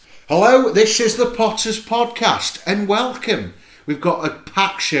Hello, this is the Potters Podcast, and welcome. We've got a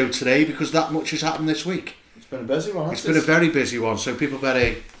packed show today because that much has happened this week. It's been a busy one, hasn't it? It's been a very busy one, so people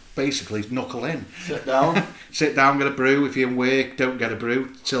better basically knuckle in. Sit down. Sit down, get a brew. If you're in work, don't get a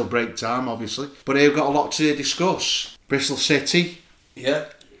brew till break time, obviously. But we've got a lot to discuss. Bristol City. Yeah.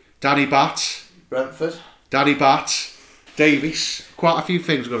 Danny Batt. Brentford. Danny Batt. Davies. Quite a few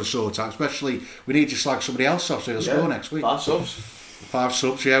things we've got to sort out, especially we need to slag somebody else off so he'll score next week. 5 subs. 5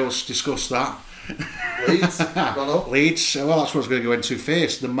 subs, yeah, we'll discuss that. Leeds, gone up. Leeds, well, that's what I was going to go into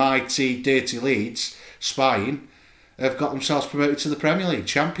first. The mighty, dirty Leeds, spying, have got themselves promoted to the Premier League,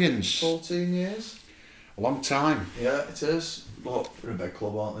 champions. 14 years. A long time. Yeah, it is. But they're a big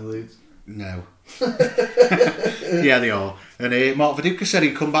club, aren't they, Leeds? No. Yeah, they are. And Mark Viduka said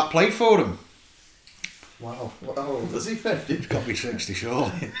he'd come back play for them. Wow, what old is he? 50? He's got to be 60,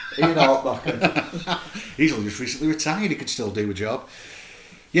 sure. Ian Hartbacker. He's only just recently retired, he could still do a job.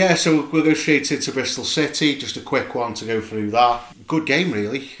 Yeah, so we'll go straight into Bristol City, just a quick one to go through that. Good game,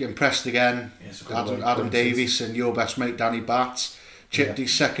 really. Impressed again. Yeah, Adam Davies and your best mate Danny Batt chipped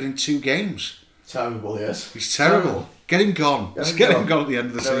his second in 2 games. Terrible, yes. He's terrible. Get him gone. Get him gone at the end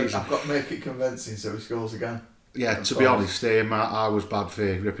of the season. I've got to make it convincing so he scores again. Yeah, to be honest, I was bad for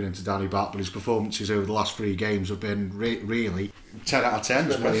ripping into Danny Batt, but his performances over the last 3 games have been really 10 out of 10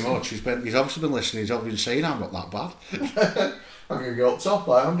 pretty much. He's obviously been listening. He's obviously saying I'm not that bad. I'm going to go up top.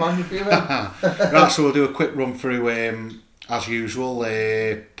 I haven't mind if you Right, so we'll do a quick run through, as usual,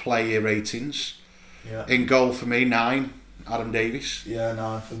 player ratings. Yeah. In goal for me, 9, Adam Davies. Yeah,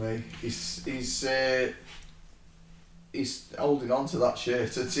 9 for me. He's holding on to that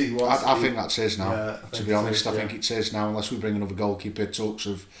shirt. I think that's his now. Yeah, to be honest, I think it's his now. Unless we bring another goalkeeper, talks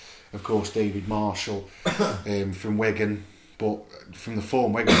of course, David Marshall from Wigan. But from the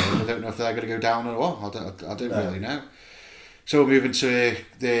form Wigan, I don't know if they're going to go down or what. I don't really know. So we're moving to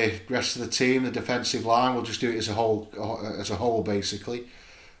the rest of the team, the defensive line. We'll just do it as a whole, basically.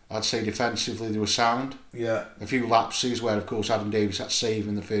 I'd say defensively they were sound. Yeah. A few lapses where, of course, Adam Davies had save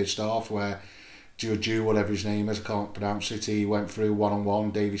in the first half where Juju, whatever his name is, I can't pronounce it, he went through one-on-one,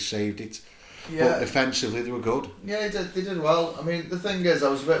 Davies saved it. Yeah. But defensively they were good. Yeah, they did well. I mean, the thing is, I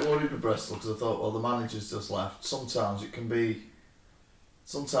was a bit worried with Bristol because I thought, well, the manager's just left. Sometimes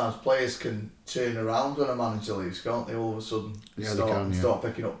players can turn around when a manager leaves, can't they? All of a sudden, start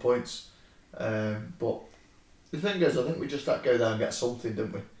picking up points. But the thing is, I think we just had to go down and get something,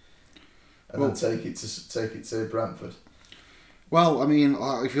 didn't we? And then take it to Brentford. Well, I mean,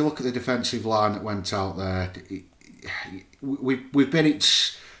 if you look at the defensive line that went out there, we've been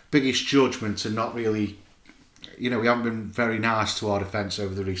its biggest judgment and not really, we haven't been very nice to our defence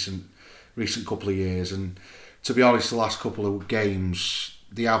over the recent couple of years. And to be honest, the last couple of games,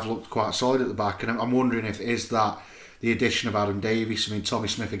 they have looked quite solid at the back. And I'm wondering if is that the addition of Adam Davies. I mean, Tommy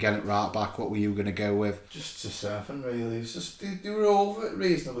Smith again at right back. What were you going to go with? Just a 7, really. It's just they were all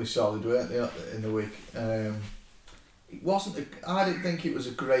reasonably solid, weren't they, in the week? It wasn't. I didn't think it was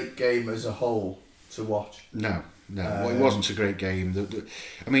a great game as a whole to watch. No, it wasn't a great game.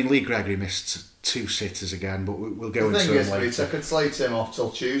 I mean, Lee Gregory missed 2 sitters again, but we'll go into it later. The thing is, I could slate him off till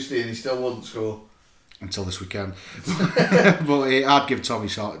Tuesday and he still wouldn't score. Until this weekend. But I'd give Tommy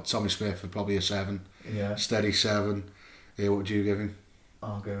Smith probably a 7. Yeah. Steady 7. What would you give him?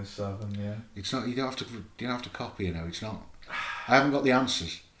 I'll go with 7. Yeah. It's not. You don't have to copy. It's not. I haven't got the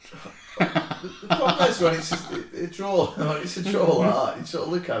answers. The problem is when it's a draw like that, you sort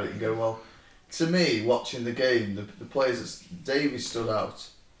of look at it and go, well, to me, watching the game, the players that Davies stood out.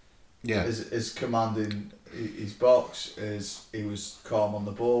 Yeah. Is commanding his box. He was calm on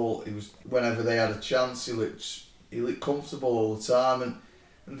the ball. He was, whenever they had a chance, he looked comfortable all the time. And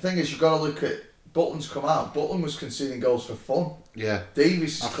the thing is, you've got to look at Butland's come out. Butland was conceding goals for fun. Yeah.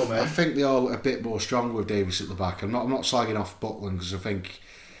 Davies has come in. I think they are a bit more strong with Davies at the back. I'm not slagging off Butland because I think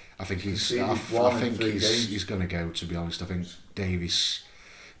he's going to go. To be honest, I think Davies.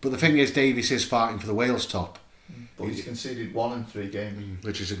 But the thing is, Davies is fighting for the Wales top. But he's conceded 1 in 3 games,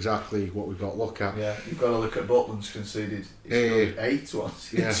 which is exactly what we've got to look at. Yeah, you've got to look at Butland's conceded. He's 8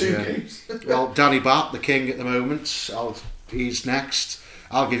 once in 2 games. Well, Danny Batt, the king at the moment. He's next.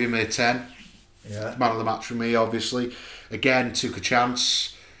 I'll give him a 10. Yeah. Man of the match for me, obviously. Again, took a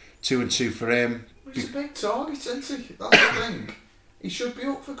chance. 2 and 2 for him. He's a big target, isn't he? That's the thing. He should be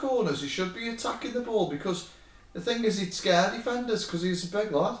up for corners. He should be attacking the ball because the thing is, he'd scare defenders because he's a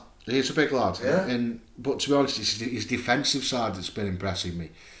big lad. He's a big lad. Yeah. But to be honest, it's his defensive side that's been impressing me.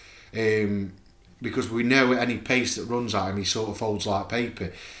 Because we know at any pace that runs at him, he sort of folds like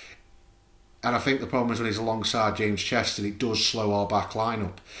paper. And I think the problem is when he's alongside James Chester, it does slow our back line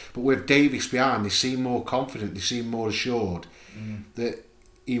up. But with Davies behind, they seem more confident, they seem more assured that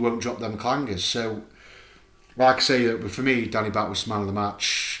he won't drop them clangers. So, like I say, for me, Danny Batth was man of the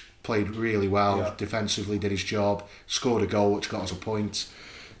match. Played really well, defensively did his job, scored a goal which got us a point.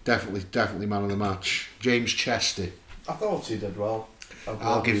 Definitely man of the match. James Chester. I thought he did well.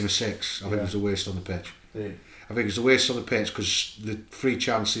 I'll give him a 6. I think he was the worst on the pitch. Yeah. I think he was the worst on the pitch because the 3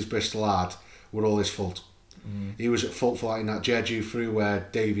 chances Bristol had were all his fault. He was at fault for letting that Jeju through where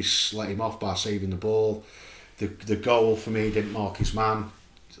Davies let him off by saving the ball. The goal for me didn't mark his man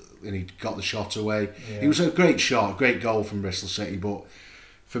and he got the shot away. It was a great shot, great goal from Bristol City, but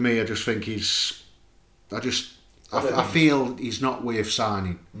for me I just think I feel he's not worth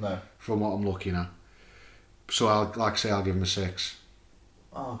signing from what I'm looking at. So I'll give him a 6.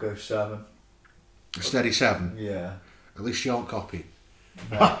 I'll go 7. A steady 7? Yeah. At least you aren't copy.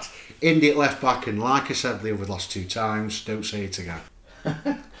 No. Indy at left back, and like I said, we've lost 2 times. Don't say it again.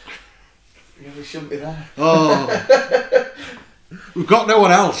 We shouldn't be there. Oh, we've got no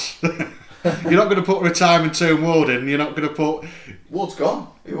one else. You're not going to put retirement Tone Ward in. You're not going to put. Ward's gone.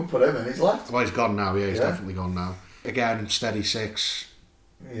 He won't put him in. He's left. Well, he's gone now. Yeah, he's definitely gone now. Again, steady 6.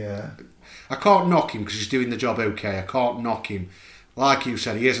 Yeah. I can't knock him because he's doing the job okay. I can't knock him. Like you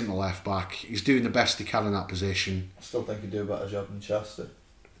said, he isn't a left back. He's doing the best he can in that position. I still think he'd do a better job than Chester.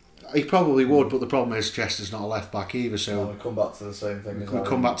 He probably would, but the problem is Chester's not a left back either. So we come back to the same thing. We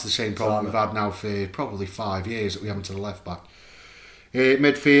come back to the same problem we've had now for probably 5 years that we haven't to the left back.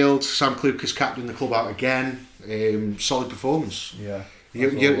 Midfield, Sam Klukas captained the club out again. Solid performance. Yeah. I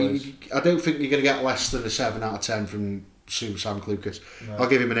don't think you're going to get less than a 7 out of 10 from Sam Klukas. No. I'll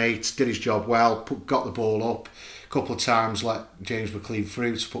give him an 8. Did his job well. Got the ball up. A couple of times let James McLean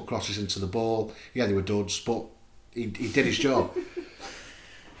through to put crosses into the ball. Yeah, they were duds, but he did his job.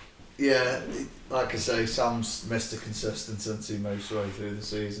 Yeah, like I say, Sam's missed a consistency most of the way through the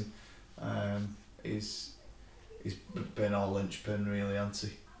season. He's been our linchpin, really,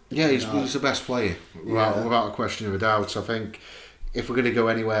 hasn't he? Yeah, he's the best player, without a question of a doubt. I think if we're going to go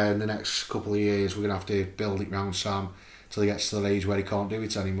anywhere in the next couple of years, we're going to have to build it around Sam till he gets to the age where he can't do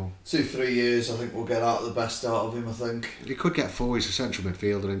it anymore. 2-3 years, I think we'll get out the best out of him, I think. He could get 4, he's a central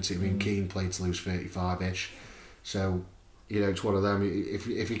midfielder, isn't he? I mean, Keane played to lose 35-ish. So, you know, it's one of them. If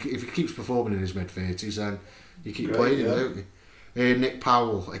he keeps performing in his mid-30s, then you keep playing him, don't you? Nick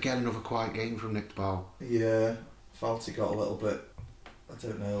Powell, again, another quiet game from Nick Powell. Yeah, felt he got a little bit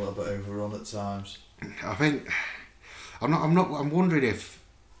overrun at times. I think... I'm wondering if...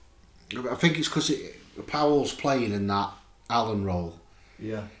 I think it's because Powell's playing in that Allen role,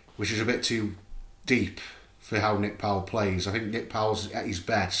 which is a bit too deep for how Nick Powell plays. I think Nick Powell's at his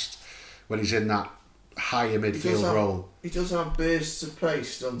best when he's in that higher midfield role. He does have bursts of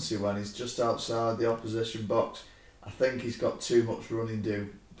pace, doesn't he, when he's just outside the opposition box. I think he's got too much running due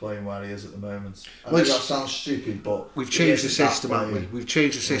playing where he is at the moment. I know that sounds stupid, but we've changed the system, haven't we? We've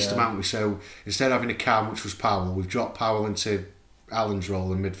changed the system, haven't we? So instead of having a cam, which was Powell, we've dropped Powell into Allen's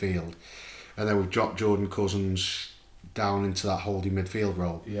role in midfield. And then we've dropped Jordan Cousins down into that holding midfield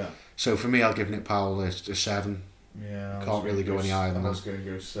role. Yeah. So for me, I'll give Nick Powell a 7. Yeah. Can't really go any higher than that. I was going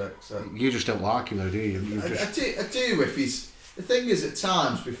to go 6. You just don't like him though, do you? I do. If he's... The thing is, at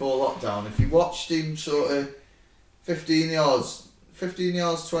times before lockdown, if you watched him sort of 15 yards,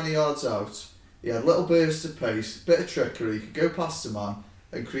 20 yards out, he had little bursts of pace, bit of trickery, he could go past a man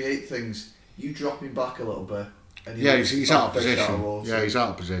and create things. You drop him back a little bit. He's out of position. He's out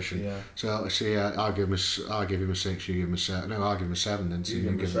of position. Yeah. So let's see. I'll give him a 6. You give him a 7. No, I'll give him a 7. Then you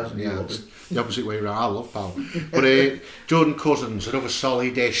give him a 7. It's the opposite way around. I love Powell, but Jordan Cousins, another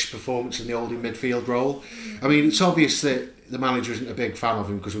solid-ish performance in the holding midfield role. I mean, it's obvious that the manager isn't a big fan of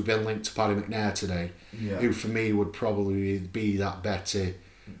him because we've been linked to Paddy McNair today, who for me would probably be that better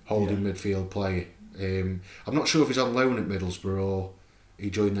holding midfield player. I'm not sure if he's on loan at Middlesbrough or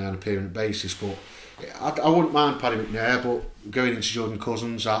he joined there on a permanent basis, but. I wouldn't mind Paddy McNair, but going into Jordan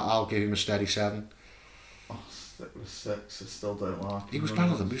Cousins, I'll give him a steady 7. Oh, stick with 6. I still don't like him. He was man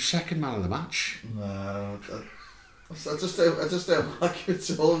of he was second man of the match. No, I just don't like him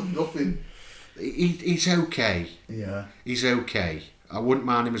at all. Nothing. He's okay. Yeah. He's okay. I wouldn't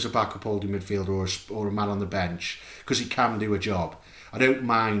mind him as a backup holding midfielder or a man on the bench because he can do a job. I don't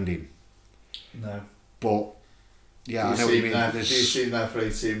mind him. No. But yeah, I know what you mean. Do you see him there for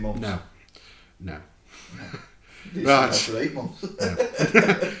 18 months? No. Right. For 8 months.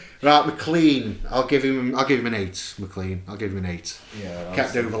 Right, McLean. I'll give him an 8. McLean. I'll give him an 8. Yeah.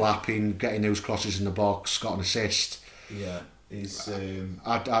 Kept overlapping, getting those crosses in the box, got an assist. Yeah. He's.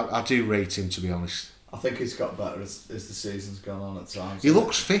 I do rate him, to be honest. I think he's got better as the season's gone on at times. He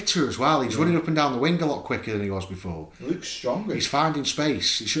looks fitter as well. He's running up and down the wing a lot quicker than he was before. He looks stronger. He's finding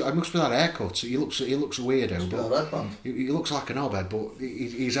space. It must be that haircut. He looks a weirdo. But he looks like an knobhead, but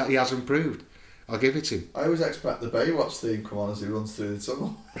he has improved. I'll give it to him. I always expect the Baywatch theme come on as he runs through the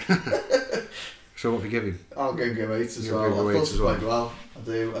tunnel. So what have you give him? I'll give him 8 as well. I thought he played well. I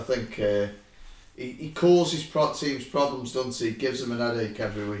do. I think he causes teams problems, doesn't he? He gives them an headache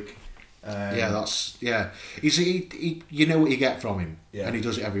every week. He's you know what you get from him, and he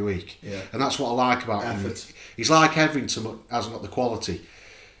does it every week. Yeah. And that's what I like about Effort. him. He's like Everington, but hasn't got the quality.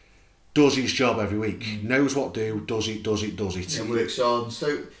 Does his job every week. Knows what to do. Does it. Yeah, works hard.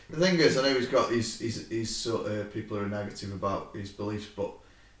 So the thing is, I know he's got his sort of people who are negative about his beliefs, but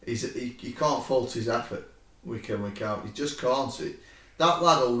he can't fault his effort week in, week out. He just can't. That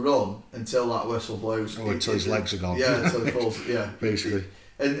lad will run until that whistle blows. Or until his legs are gone. Yeah, until he falls. Yeah, basically.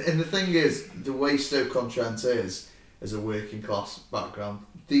 And the thing is, the way Stoke-on-Trent is, as a working class background,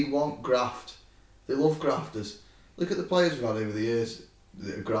 they want graft. They love grafters. Look at the players we've had over the years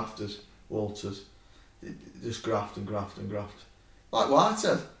that are grafters. Walters, they just graft and graft and graft. Like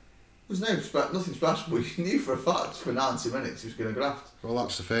Whitehead, there's nothing special, but you knew for a fact for 90 minutes he was going to graft. Well,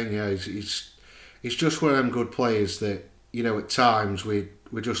 that's the thing. Yeah, he's just one of them good players that, you know, at times we're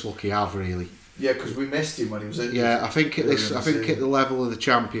just lucky to have, really. Yeah, because we missed him when he was in. Yeah, I think at the level of the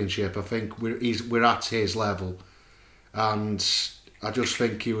Championship, I think we're at his level, and I just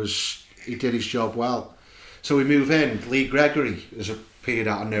think he did his job well. So we move in. Lee Gregory has appeared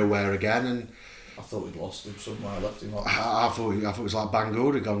out of nowhere again, and I thought we'd lost him somewhere. I left him. I thought it was like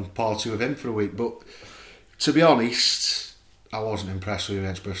Bangor had gone part 2 of him for a week, but to be honest, I wasn't impressed with him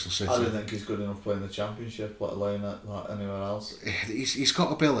against Bristol City. I don't think he's good enough playing the Championship, let alone like anywhere else. He's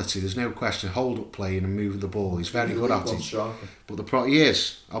got ability, there's no question. Hold up playing and moving the ball, he's very good at it. Striker. But he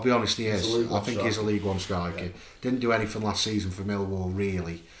is, I'll be honest, he is. I think he's a League One striker. Yeah. Didn't do anything last season for Millwall,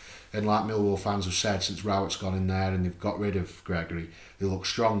 really. And like Millwall fans have said, since Rowett's gone in there and they've got rid of Gregory, they look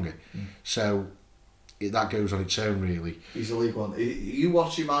stronger. So that goes on its own, really. He's a League One. You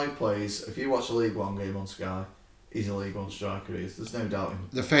watch him how he plays, if you watch a League One game on Sky, he's a League One striker, he is. There's no doubt in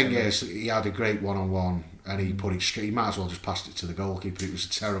it. The thing is, he had a great one-on-one and he put it straight. He might as well just passed it to the goalkeeper. It was a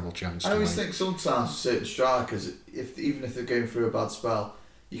terrible chance. I always think sometimes with certain strikers, even if they're going through a bad spell,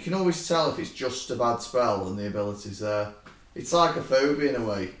 you can always tell if it's just a bad spell and the ability's there. It's like a phobia in a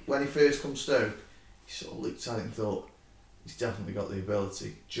way. When he first comes Stoke, he sort of looked at it and thought, he's definitely got the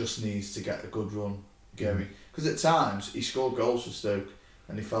ability, just needs to get a good run going. Because at times, he scored goals for Stoke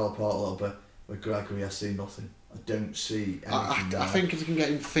and he fell apart a little bit. With Gregory, I see nothing. I don't see anything. I think if he can get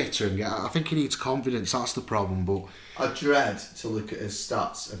him fitter, I think he needs confidence, that's the problem. But I dread to look at his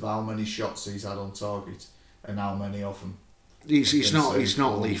stats of how many shots he's had on target and how many of them. He's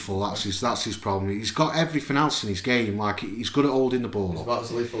not lethal. That's his problem. He's got everything else in his game. Like, he's good at holding the ball. He's about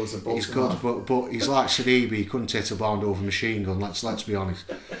as lethal as a ball. He's good, but he's like Sidibe. He couldn't hit a ball over a machine gun. Let's be honest.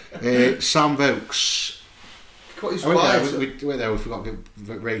 Sam Vokes. Wait there. We forgot to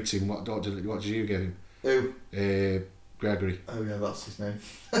rate him. What did you give him? Who? Gregory. Oh yeah, that's his name.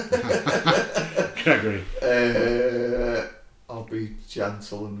 Gregory. I'll be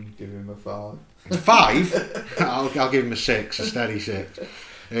gentle and give him a 5. 5? I'll give him a 6, a steady 6.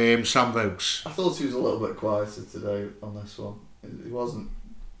 Sam Vokes. I thought he was a little bit quieter today on this one. He wasn't.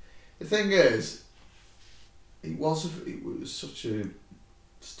 The thing is, it was such a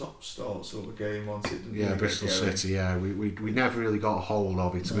stop-start sort of game once it didn't. Yeah, Bristol City. Yeah, we never really got a hold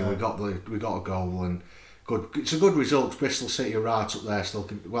of it. I mean, we got a goal and good. It's a good result. Bristol City are right up there still.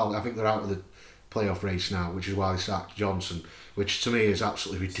 Well, I think they're out of the playoff race now, which is why they sacked Johnson, which to me is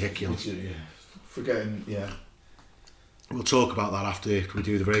absolutely ridiculous. Yeah. Forgetting, yeah. We'll talk about that after we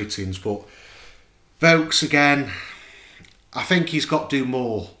do the ratings, but Vokes again, I think he's got to do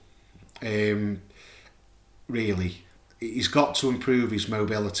more. Really, he's got to improve his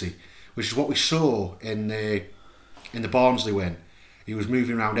mobility, which is what we saw in the Barnsley win. He was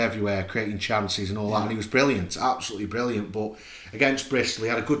moving around everywhere, creating chances and all that, and he was brilliant, absolutely brilliant. But against Bristol, he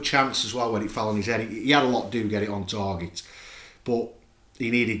had a good chance as well when it fell on his head. He had a lot to do get it on target, but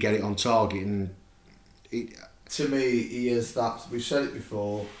he needed to get it on target. And to me, he is that. We've said it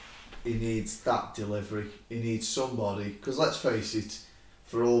before. He needs that delivery. He needs somebody, because let's face it,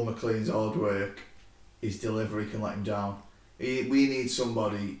 for all McLean's hard work, his delivery can let him down. We need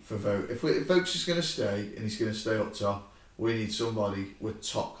somebody for Vokes. If Vokes is going to stay and he's going to stay up top, we need somebody with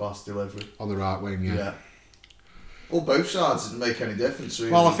top class delivery on the right wing. Yeah. Well, both sides didn't make any difference.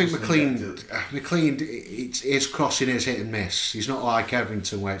 Really. Well, I think McLean, his crossing is hit and miss. He's not like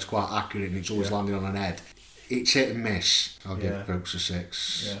Everington where it's quite accurate and it's always landing on an head. it's hit and miss. I'll give Vokes a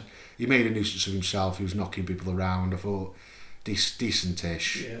 6. Yeah. He made a nuisance of himself. He was knocking people around. I thought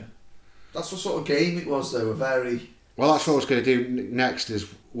decentish. Yeah. That's what sort of game it was, though. Well, that's what I was going to do next. Is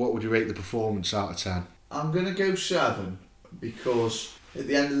what would you rate the performance out of 10? I'm going to go 7 because at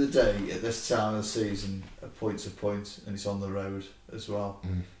the end of the day, at this time of the season, a point's a point, and it's on the road as well.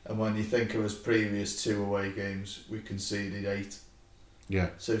 And when you think of his previous 2 away games, we conceded 8. Yeah.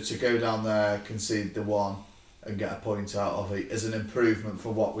 So to go down there, concede the 1, and get a point out of it is an improvement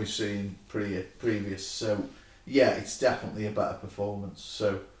for what we've seen previous. So yeah, it's definitely a better performance.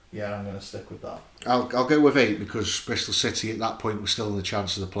 So yeah, I'm going to stick with that. I'll go with 8 because Bristol City at that point were still in the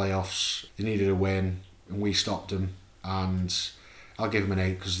chance of the playoffs. They needed a win, and we stopped them. And I'll give them an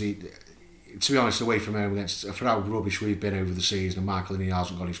 8 because to be honest, away from home against for how rubbish we've been over the season, and Michael and he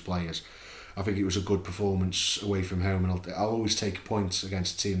hasn't got his players. I think it was a good performance away from home, and I'll always take a point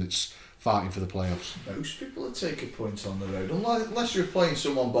against a team that's fighting for the playoffs. Most people are taking points on the road, unless you're playing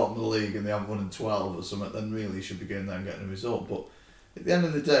someone bottom of the league and they haven't won in 12 or something. Then really you should be going there and getting a result. But at the end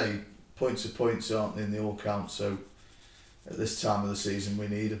of the day, points are points, aren't they? And they all count. So at this time of the season, we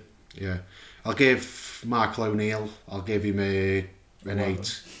need them. Yeah, I'll give Michael O'Neill. I'll give him an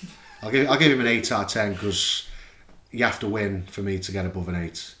 8. I'll give him an 8 out of 10 because you have to win for me to get above an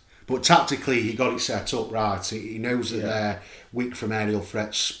 8. But tactically, he got it set up right. He knows that they're weak from aerial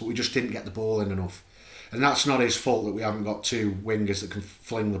threats, but we just didn't get the ball in enough. And that's not his fault that we haven't got 2 wingers that can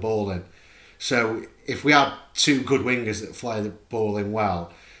fling the ball in. So if we had 2 good wingers that fly the ball in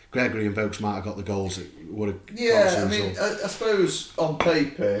well, Gregory and Vokes might have got the goals that would have got us the result. I suppose on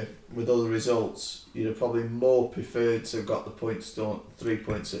paper, with other results, you'd have probably more preferred to have got the points done, 3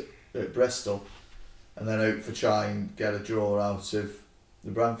 points at Bristol, and then hope for try and get a draw out of the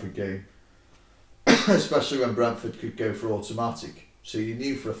Brentford game, especially when Brentford could go for automatic. So you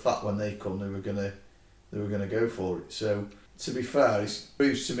knew for a fact when they come they were gonna go for it. So to be fair, it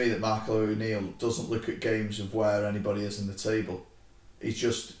proves to me that Michael O'Neill doesn't look at games of where anybody is in the table. He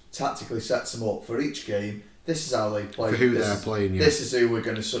just tactically sets them up for each game. This is how they play. For who they're playing. Yeah. This is who we're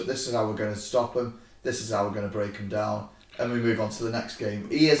gonna. This is how we're gonna stop them. This is how we're gonna break them down. And we move on to the next game.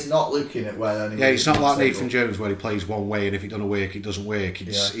 He is not looking at where anybody. Yeah, it's not like Nathan Jones where he plays one way and if it doesn't work, it doesn't work.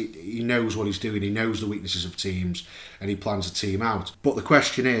 He knows what he's doing. He knows the weaknesses of teams and he plans a team out. But the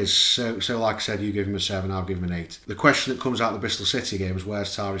question is, so like I said, you give him a 7, I'll give him an 8. The question that comes out of the Bristol City game is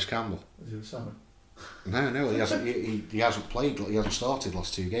where's Tyrese Campbell? Is he a 7? No, he hasn't. He hasn't played. He hasn't started the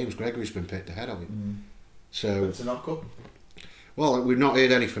last 2 games. Gregory's been picked ahead of him. So it's a knock-up. Well, we've not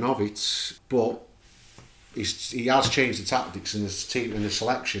heard anything of it, but he has changed the tactics in the team in the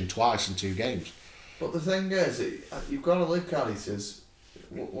selection twice in 2 games. But the thing is, you've got to look at it as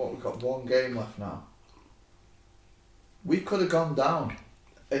what we've got 1 game left now. We could have gone down,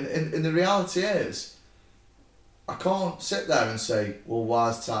 and the reality is, I can't sit there and say, well,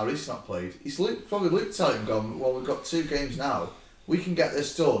 why's Tyrese not played? He's probably looked at it and gone, well, we've got 2 games now. We can get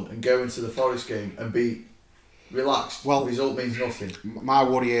this done and go into the Forest game and be relaxed. Well, the result means nothing. My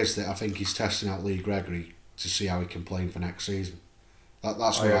worry is that I think he's testing out Lee Gregory to see how he can play him for next season.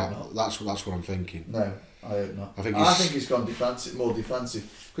 That's what I'm thinking. No, I hope not. I think he's gone more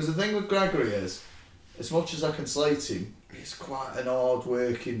defensive. Because the thing with Gregory is, as much as I can slate him, he's quite an hard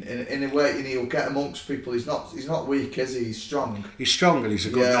working in a way, and he'll get amongst people. He's not weak, is he? He's strong. He's strong and he's a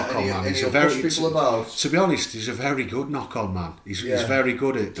good knock-on man. He's push people about. To be honest, he's a very good knock-on man. He's very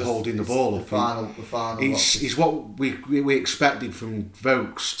good at holding the ball up. The final. He's what we expected from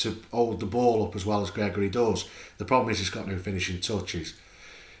Vokes to hold the ball up as well as Gregory does. The problem is he's got no finishing touches.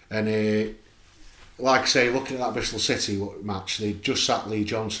 And like I say, looking at that Bristol City match, they just sacked Lee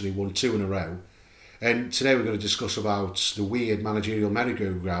Johnson. He won 2 in a row. And today we're going to discuss about the weird managerial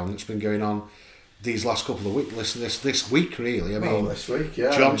merry-go-round that's been going on these last couple of weeks, this week really. I mean, this week, yeah.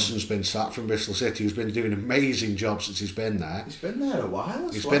 Johnson's been sacked from Bristol City, who's been doing an amazing job since he's been there. He's been there a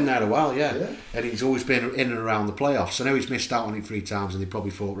while. Been there a while, yeah. And he's always been in and around the playoffs. I know he's missed out on it 3 times, and they probably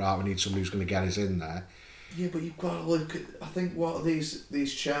thought, right, we need somebody who's going to get us in there. Yeah, but you've got to look at. I think what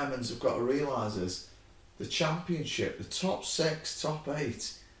these chairmen have got to realise is the Championship, the top 6, top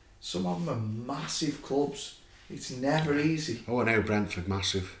 8. Some of them are massive clubs. It's never easy. Oh, I know, Brentford,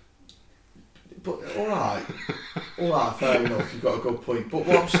 massive. But alright, fair enough, you've got a good point. But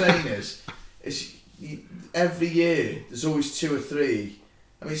what I'm saying is every year there's always 2 or 3.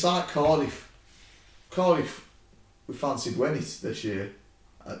 I mean, it's like Cardiff. Cardiff, we fancied winning it this year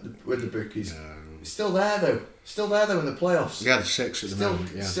with the bookies. No. Still there though. Still there though in the playoffs. Yeah, the 6 at the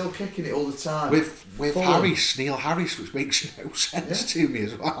moment. Yeah. Still kicking it all the time. With Neil Harris, which makes no sense to me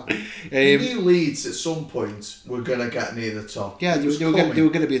as well. You knew Leeds at some point were going to get near the top. Yeah, they were going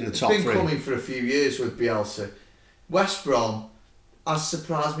to be in the top 3. It's been coming for a few years with Bielsa. West Brom has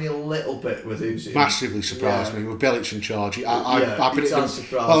surprised me a little bit with who's massively surprised me with Bilic in charge. I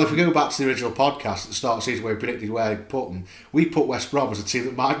predicted well, if we go back to the original podcast at the start of the season where we predicted where he'd put them, we put West Brom as a team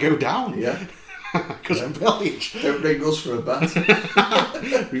that might go down. Yeah. Because of Bilic. Don't bring us for a bet.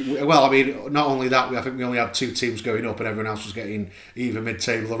 Well, I mean, not only that, I think we only had 2 teams going up and everyone else was getting either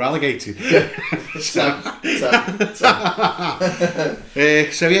mid-table or relegated. Yeah. So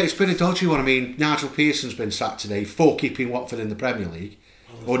yeah, it's been a dodgy one. I mean, Nigel Pearson's been sacked today for keeping Watford in the Premier League.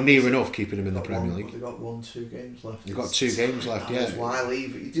 Or near enough keeping them in the Premier League. They've got 1-2 games left. They've got 2 games left, yeah. That's why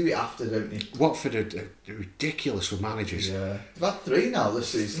leave it. You do it after, don't you? Watford are ridiculous with managers. Yeah. They've had 3 now this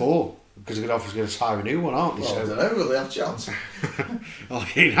season. 4. Because they're going to hire a new one, aren't they? Well, I don't know, will they have a chance? Well,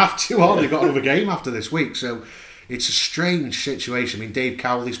 they didn't have to, aren't they? They've got another game after this week, so it's a strange situation. I mean, Dave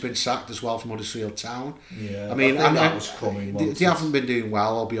Cowley's been sacked as well from Huddersfield Town. Yeah, I mean, that was coming. They haven't been doing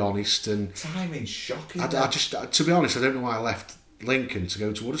well, I'll be honest. And timing's shocking. I just, to be honest, I don't know why I left Lincoln to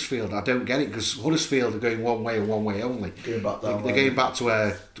go to Huddersfield. I don't get it because Huddersfield are going one way and one way only. Going back down. They're going back to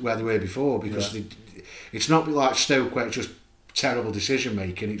where they were before because it's not like Stoke where it's just terrible decision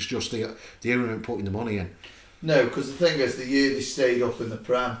making. It's just the owner putting the money in. No, because the thing is, the year they stayed up in the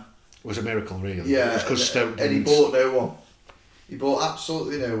Prem was a miracle, really. Yeah, it was because Stoke and he bought no one. He bought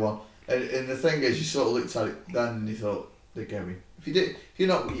absolutely no one. And the thing is, you sort of looked at it then and you thought they're going.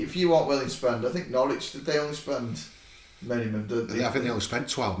 If you weren't willing to spend, I think Norwich, did they only spend minimum? Didn't they? I think they only spent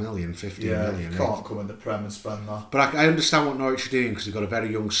 12 million, 15 million. You can't come in the Prem and spend that. But I understand what Norwich are doing because they've got a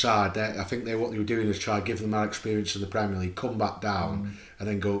very young side. I think what they were doing is try to give them that experience of the Premier League, come back down and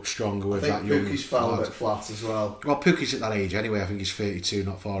then go up stronger with that young. Pukki's fell a bit flat as well. Well, Pukki's at that age anyway. I think he's 32,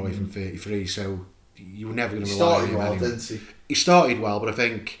 not far away from 33. So you were never going to rely on him. He started well, anyway. didn't he? He started well, but I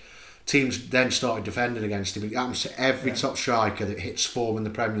think teams then started defending against him. It happens to every top striker that hits form in the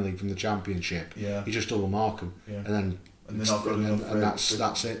Premier League from the Championship. Yeah. You just double mark them, and then. And they're not good enough. And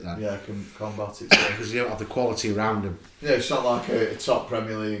that's it then. Yeah, can combat it. Because you don't have the quality around them. Yeah, it's not like a top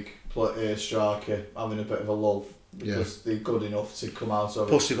Premier League striker having a bit of a lull because they're good enough to come out of it.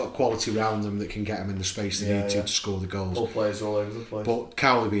 Plus they've got quality around them that can get them in the space they need to score the goals. All players all over the place. But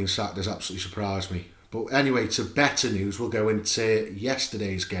Cowley being sacked has absolutely surprised me. But anyway, to better news, we'll go into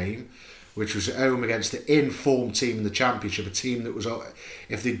yesterday's game, which was at home against the in-form team in the Championship, a team that was,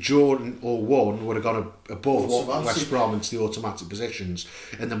 if they'd drawn or won, would have gone above West Brom into the automatic positions,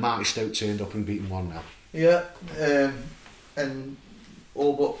 and the mighty Stoke turned up and beaten 1-0. Yeah, and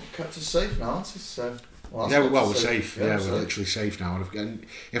all but kept us safe now, aren't we? So, we're safe. Yeah, we're literally safe now. And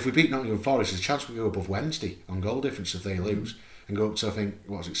if we beat Nottingham Forest, there's a chance we go above Wednesday on goal difference if they lose, and go up to, I think,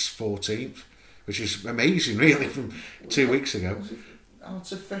 14th, which is amazing, really, from 2 weeks ago.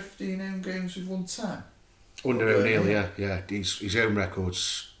 Out of 15 home games, we've won 10. Under O'Neill, yeah. His home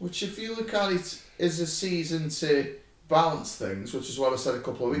records. Which, if you look at it, is a season to balance things, which is what I said a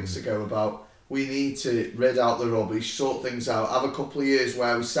couple of weeks ago about we need to rid out the rubbish, sort things out, have a couple of years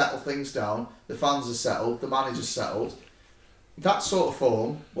where we settle things down, the fans are settled, the manager's settled. That sort of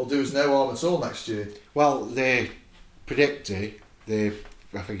form will do us no harm at all next year. Well, they predicted, I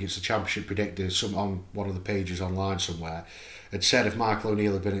think it's the Championship predictor, on one of the pages online somewhere, had said if Michael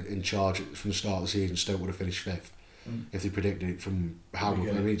O'Neill had been in charge from the start of the season, Stoke would have finished 5th. If they predicted it from how... I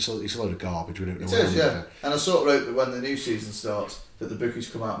mean, it's a load of garbage. We don't know. It is, yeah. And I sort of wrote that when the new season starts, that the bookies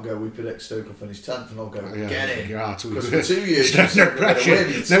come out and go, we predict Stoke will finish 10th, and I'll go, get it. Because for 2 years, no pressure.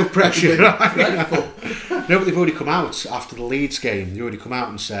 No pressure. No, but they've already come out after the Leeds game. They already come out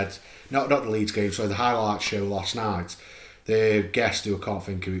and said, not the Leeds game, sorry, the highlight show last night. The guest, who I can't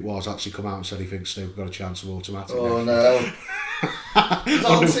think who it was, actually come out and said he thinks Stoke got a chance of automatic. Oh no. It's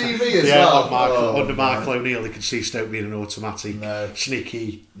on TV as well. Under Michael O'Neill, they could see Stoke being an automatic,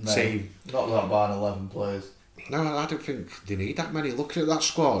 sneaky team. Not like buying 11 players. No, I don't think they need that many. Looking at that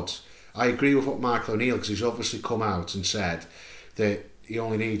squad, I agree with what Michael O'Neill, because he's obviously come out and said that he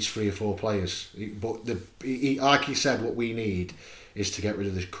only needs 3 or 4 players. But like he said, what we need is to get rid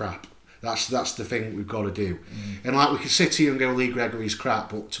of this crap. That's the thing we've got to do. And like, we can sit here and go, Lee Gregory's crap,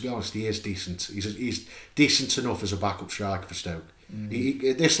 but to be honest, he is decent. He's decent enough as a backup striker for Stoke.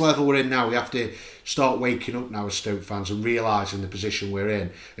 At this level we're in now, we have to start waking up now as Stoke fans and realising the position we're in,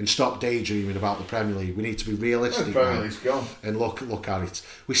 and stop daydreaming about the Premier League. We need to be realistic the Premier League's gone. And look at it.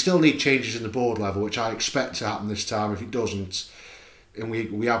 We still need changes in the board level, which I expect to happen this time. If it doesn't, and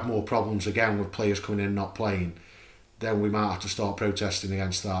we have more problems again with players coming in and not playing, then we might have to start protesting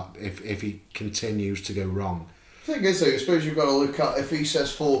against that if he continues to go wrong. The thing is, though, I suppose you've got to look at, if he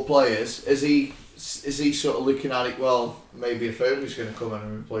says 4 players, is he sort of looking at it, well, maybe if Owen's going to come in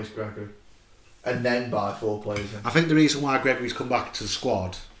and replace Gregory, and then buy 4 players in? I think the reason why Gregory's come back to the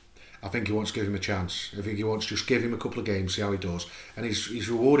squad, I think he wants to give him a chance. I think he wants to just give him a couple of games, see how he does, and he's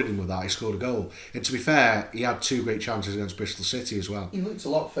rewarded him with that. He scored a goal, and to be fair, he had 2 great chances against Bristol City as well. He looked a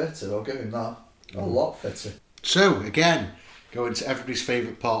lot fitter, I'll give him that. A lot fitter. So again, going to everybody's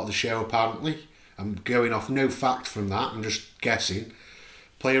favourite part of the show apparently. I'm going off no fact from that, I'm just guessing.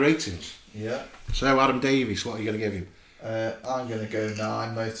 Player ratings. Yeah. So Adam Davies, what are you going to give him? I'm going to go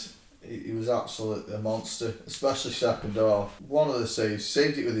 9, mate. He was absolutely a monster, especially second half. One of the saves,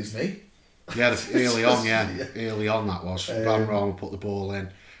 saved it with his knee. Yeah, early on, early on that was. Ran wrong and put the ball in.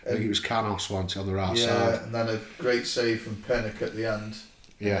 I think it was Canos once on the right side. Yeah, and then a great save from Pinnock at the end.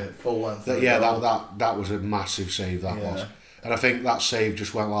 Yeah, full length. That was a massive save. That was. And I think that save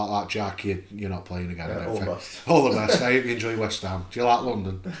just went like that, Jack. You're not playing again. I don't think. All the best. I hope you enjoy West Ham. Do you like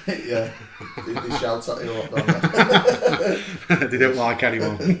London? Yeah. They shout at you a lot down there. They don't like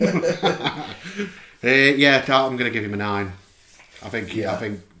anyone. I'm going to give him a 9. I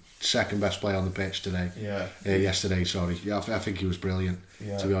think second best player on the pitch today. Yesterday, sorry. Yeah, I think he was brilliant.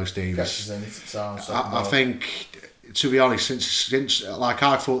 Yeah. To be honest, Davies. I think. To be honest, since like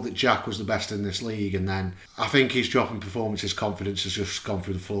I thought that Jack was the best in this league, and then I think his dropping performance, his confidence has just gone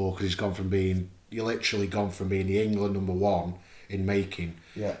through the floor because he's literally gone from being the England number 1 in making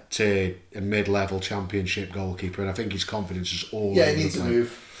to a mid-level championship goalkeeper, and I think his confidence is all over he needs to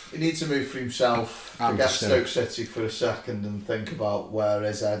move. He needs to move for himself, forget Stoke City for a second and think about where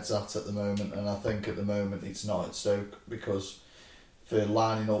his head's at the moment, and I think at the moment it's not at Stoke, because for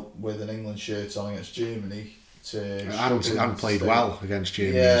lining up with an England shirt on against Germany and played well against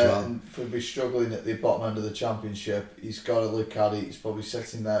Germany as well. And for be struggling at the bottom end of the championship, he's got to look at it. He's probably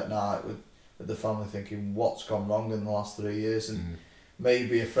sitting there at night with the family thinking what's gone wrong in the last 3 years, and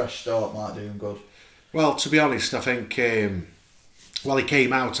maybe a fresh start might do him good. Well, to be honest, I think he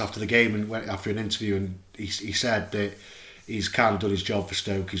came out after the game and went after an interview, and he said that he's kind of done his job for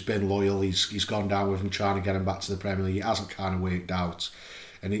Stoke. He's been loyal. He's gone down with him, trying to get him back to the Premier League. It hasn't kind of worked out.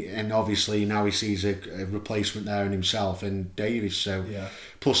 And obviously now he sees a replacement there in himself in Davies. So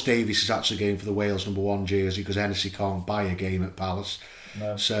plus Davies is actually going for the Wales number 1 jersey because Hennessy can't buy a game at Palace.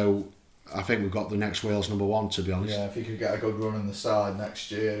 No. So I think we've got the next Wales number 1, to be honest. Yeah, if he could get a good run in the side next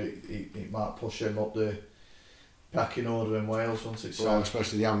year, it might push him up the pecking order in Wales once it's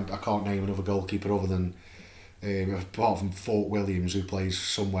especially I can't name another goalkeeper other than apart from Fort Williams, who plays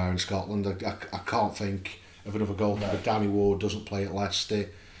somewhere in Scotland. I can't think of another goalkeeper. Danny Ward doesn't play at Leicester.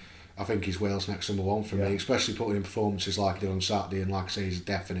 I think he's Wales' next number 1 for me, especially putting in performances like he did on Saturday, and like I say, he's a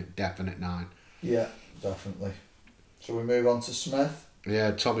definite 9. Yeah, definitely. So we move on to Smith. Yeah,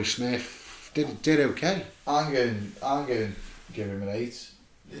 Tommy Smith did okay. I'm going to give him an 8.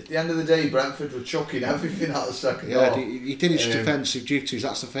 At the end of the day, Brentford were chucking everything out of the second half. He did his defensive duties,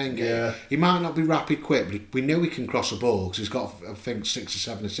 that's the thing. He might not be rapid quick, but we know he can cross a ball because he's got, I think, 6 or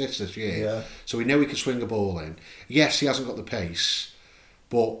 7 assists this year. So we know he can swing a ball in. Yes, he hasn't got the pace,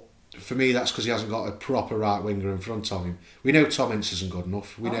 but for me that's because he hasn't got a proper right winger in front of him. We know Tom Ince isn't good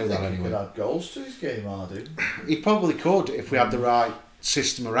enough. We know that anyway. He could add goals to his game, Hardy. He probably could if we had the right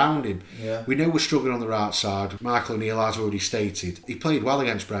system around him. We know we're struggling on the right side. Michael O'Neill has already stated he played well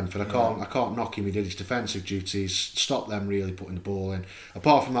against Brentford. I can't knock him. He did his defensive duties, stopped them really putting the ball in.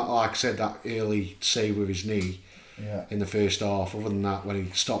 Apart from that, like I said, that early save with his knee in the first half. Other than that, when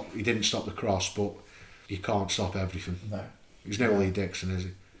he didn't stop the cross, but you can't stop everything. No, he's no Lee Dixon, is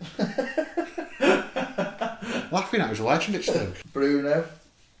he? Laughing at his legend at Stoke. Bruno,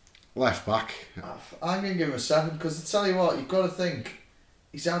 left back. I'm going to give him a 7 because I tell you what, you've got to think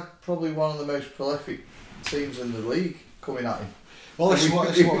he's had probably one of the most prolific teams in the league coming at him. Well, this is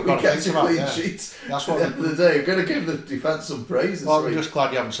what we've got to think about. That's what at the end of the day, we're going to give the defence some praise. Well, I'm just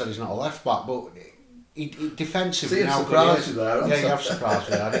glad you haven't said he's not a left back, but he defensively. See, now surprised you there. Yeah, you have surprised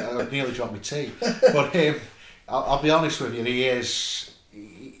me. I nearly dropped my tea. But I'll be honest with you,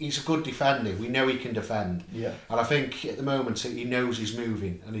 he's a good defender. We know he can defend. Yeah. And I think at the moment he knows he's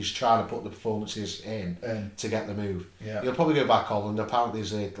moving and he's trying to put the performances in to get the move. Yeah. He'll probably go back Holland. Apparently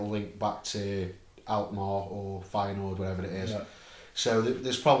there's a link back to Alkmaar or Feyenoord, whatever it is. Yeah. So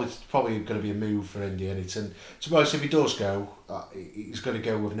there's probably going to be a move for India. And to be honest, if he does go, he's going to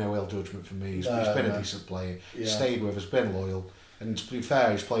go with no ill judgment from me. He's been a decent player. Yeah. Stayed with us, been loyal. And to be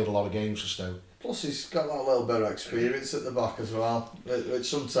fair, he's played a lot of games for Stoke. Plus he's got that little bit of experience at the back as well, which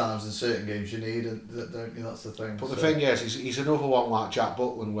sometimes in certain games you need, don't you? That's the thing. But the thing is, he's another one like Jack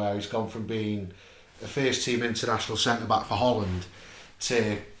Butland, where he's gone from being a first team international centre back for Holland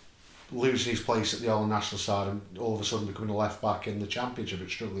to losing his place at the All National side and all of a sudden becoming a left back in the Championship and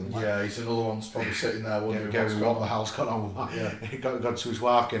struggling. Yeah, he's another one's probably sitting there wondering what the hell's gone on with that. Yeah. He got to his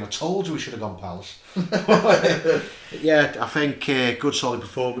wife again. I told you we should have gone Palace. Yeah, I think good solid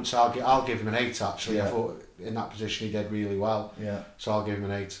performance. I'll give him an 8 actually. Yeah. I thought in that position he did really well. Yeah. So I'll give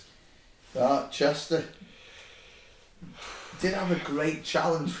him an 8. Chester did have a great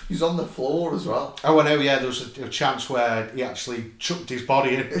challenge. He's on the floor as well. Oh, I know. Yeah, there was a chance where he actually chucked his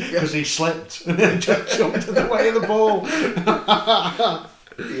body in because he slipped and then jumped in the way of the ball.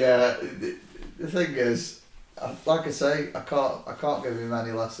 Yeah, the thing is, like I say, I can't give him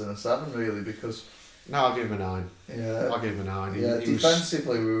any less than a 7 really because. No, I'll give him a 9. Yeah, I'll give him a 9. Yeah,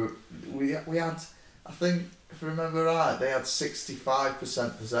 defensively we had, I think if I remember right, they had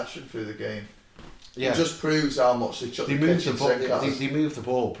 65% possession through the game. Yeah. It just proves how much they chucked the kitchen sink at us. They moved the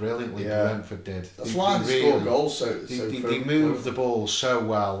ball brilliantly. Yeah. Brentford did. That's why they scored goals. They moved the ball so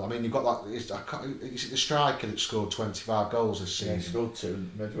well. I mean, you've got that. Is it the striker that scored 25 goals this season? Yeah, he scored 2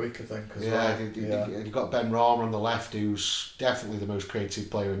 midweek, I think. You've got Ben Rama on the left, who's definitely the most creative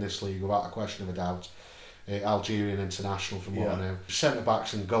player in this league, without a question of a doubt. Algerian international from what I know. Centre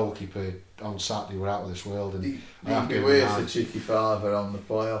backs and goalkeeper on Saturday were out of this world, and he'd be weird for cheeky father on the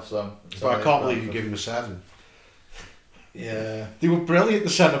playoffs. But I can't believe you give him a 7. Yeah, they were brilliant. The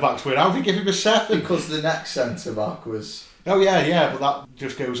centre backs were. How did you give him a 7? Because the next centre back was. Oh yeah, but that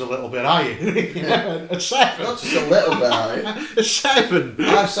just goes a little bit higher. A 7. Not just a little bit higher. A 7.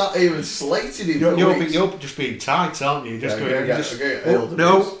 I've sat here and slated him. You're just being tight, aren't you? Just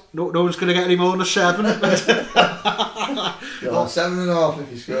no one's going to get any more than a 7. You're like 7.5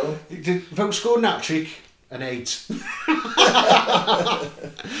 if you score. Vote scored an hat-trick, an 8.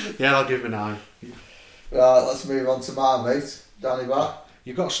 Yeah, I'll give him a 9. Right, let's move on to my mate, Danny Batt.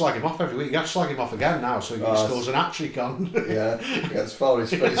 You've got to slag him off every week. You have to slag him off again now, so he scores an hat-trick on. Yeah, against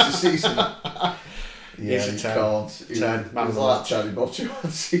Forest finish the season. Yeah, he's a 10. Can't. 10. Man he's like Charlie Butcher,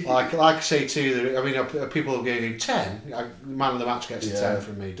 wasn't he? Like I say too, I mean, people are giving 10. Man of the match gets a 10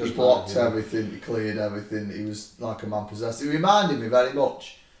 from me. He blocked everything, he cleared everything. He was like a man possessed. He reminded me very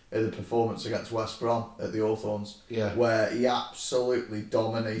much of the performance against West Brom at the Hawthorns, where he absolutely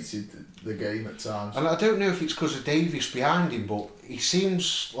dominated the game at times. And I don't know if it's because of Davies behind him, but he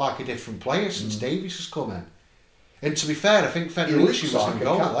seems like a different player since Davies has come in. And to be fair, I think Federici was in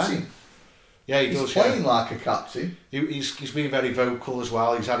goal then. Yeah, he's playing like a captain. He's been very vocal as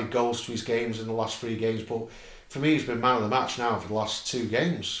well. He's added goals to his games in the last 3 games, but for me, he's been man of the match now for the last 3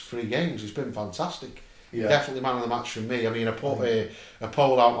 games. He's been fantastic. Yeah. Definitely man of the match from me. I mean, I put a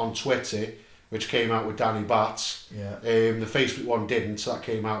poll out on Twitter, which came out with Danny Batt. Yeah. The Facebook one didn't, so that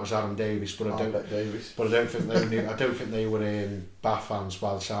came out as Adam Davies. But I don't think they were Bath fans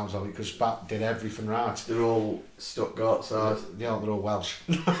by the sounds of it, because Batt did everything right. They're all Stuttgart side. Yeah, they're all Welsh.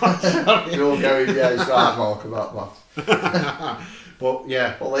 They're all going, it's right, Mark, about that. But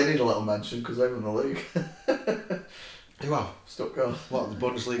yeah. Well, they need a little mention because they won the league. Who have? Stuttgart. What, the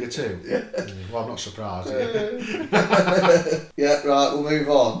Bundesliga too? Yeah. Well, I'm not surprised. Yeah, right, we'll move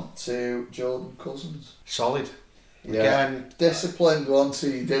on to Jordan Cousins. Solid. Yeah. Again, disciplined one,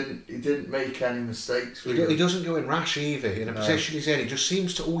 so he didn't make any mistakes. He doesn't go in rash either. In a position he's in, he just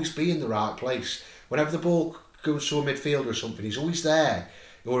seems to always be in the right place. Whenever the ball goes to a midfielder or something, he's always there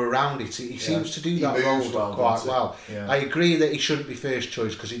or around it. He seems to do that role quite well. Yeah. I agree that he shouldn't be first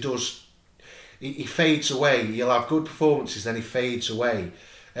choice because he does. He fades away. He'll have good performances, then he fades away.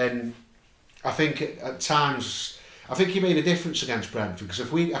 And I think at times, I think he made a difference against Brentford, because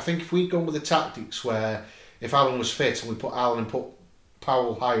if we'd gone with the tactics where if Alan was fit and we put Alan and put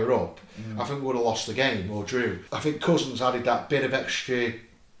Powell higher up, I think we would have lost the game or drew. I think Cousins added that bit of extra.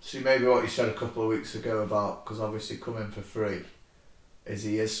 See, maybe what you said a couple of weeks ago about, because obviously coming for free, is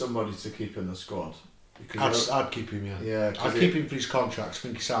he is somebody to keep in the squad. I'd keep him, I'd keep him for his contract. I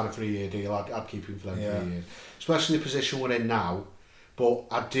think he signed a 3-year deal. I'd keep him for them 3 years. Especially the position we're in now. But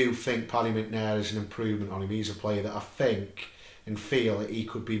I do think Paddy McNair is an improvement on him. He's a player that I think and feel that he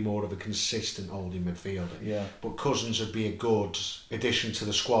could be more of a consistent holding midfielder. Yeah. But Cousins would be a good addition to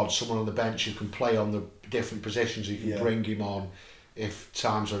the squad. Someone on the bench who can play on the different positions. You can bring him on if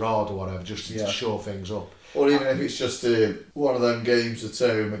times are hard or whatever, just to shore things up. Or even if it's just one of them games at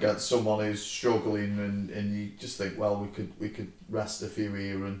home against someone who's struggling, and you just think, well, we could rest a few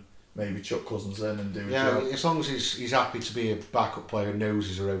here and maybe chuck Cousins in and do a job. As long as he's happy to be a backup player and knows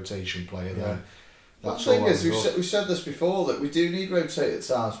he's a rotation player, then that's all. The thing is, we've said this before, that we do need rotate at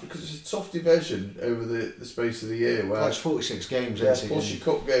times, because it's a tough division over the space of the year. Where it's 46 games, plus your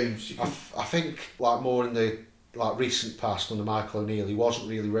cup games. I think like more in the like recent past under Michael O'Neill, he wasn't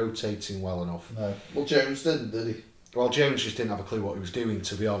really rotating well enough. No. Well, Jones didn't, did he? Well, Jones just didn't have a clue what he was doing,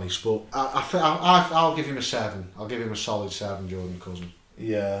 to be honest. But I'll give him a 7. I'll give him a solid 7, Jordan Cousin.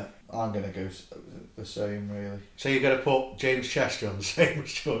 Yeah, I'm going to go the same, really. So you're going to put James Chester on the same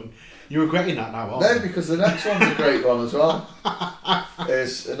as Jordan? You're regretting that now, aren't No, you? because the next one's a great one as well.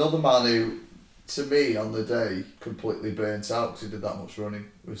 It's another man who, to me, on the day, completely burnt out because he did that much running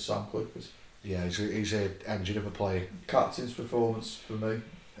with Sam Clippers. Yeah, he's an engine of a player. Captain's performance for me.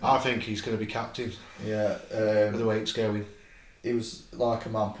 I think he's going to be captain. Yeah. With the way it's going. He was like a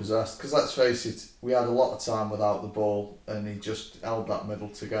man possessed. Because let's face it, we had a lot of time without the ball and he just held that middle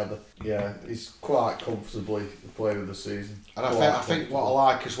together. Yeah, he's quite comfortably the player of the season. And I think what I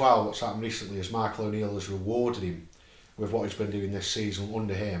like as well, what's happened recently, is Michael O'Neill has rewarded him with what he's been doing this season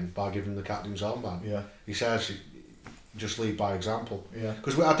under him by giving him the captain's armband. Yeah. He says, just lead by example. Yeah.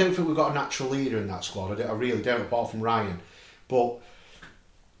 Because I don't think we've got a natural leader in that squad. I really don't, apart from Ryan. But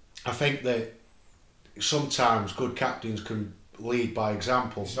I think that sometimes good captains can lead by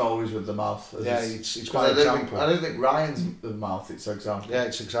example. It's not always with the mouth. Yeah, it's by example. I don't think Ryan's the mouth, it's example. Yeah,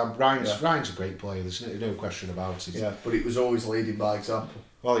 it's example. Ryan's a great player, there's no question about it. Yeah, but it was always leading by example.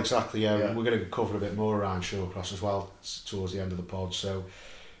 Well, exactly, yeah. Yeah. We're going to cover a bit more around Shawcross as well towards the end of the pod. So,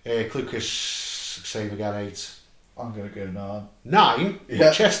 Clucas, same again, 8. I'm going to go 9. 9?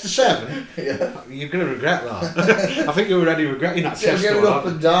 Yeah. Chester 7? Yeah. You're going to regret that. I think you're already regretting that. So I'm Chester going one, up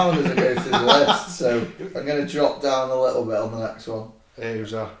and down as I go through the list, so I'm going to drop down a little bit on the next one.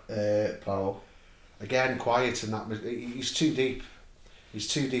 Who's that? Powell. Again, quiet in that. He's too deep. He's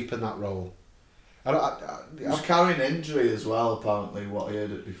too deep in that role. He was carrying injury as well, apparently, what I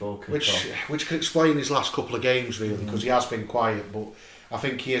heard it before kick-off. Which could explain his last couple of games, really, because he has been quiet, but I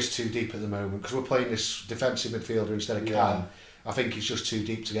think he is too deep at the moment, because we're playing this defensive midfielder instead of Cam. I think he's just too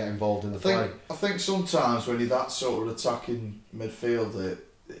deep to get involved in the play. I think sometimes when you're that sort of attacking midfielder,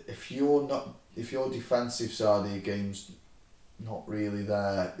 if your defensive side of your game's not really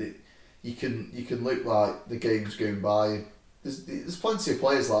there, you can look like the game's going by. There's plenty of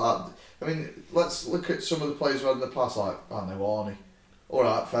players like that. I mean, let's look at some of the players we had in the past, like, I don't know, Arnie.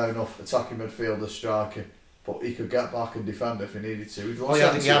 Alright, fair enough, attacking midfielder, striker, but he could get back and defend if he needed to.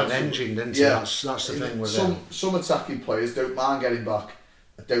 He had an engine, didn't he? That's the thing with him. Some attacking players don't mind getting back.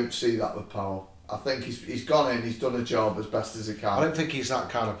 I don't see that with Powell. I think he's gone in, he's done a job as best as he can. I don't think he's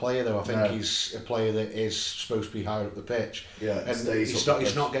that kind of player though. I think he's a player that is supposed to be higher up the pitch. Yeah, and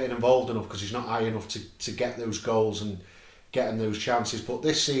he's not getting involved enough because he's not high enough to get those goals and getting those chances. But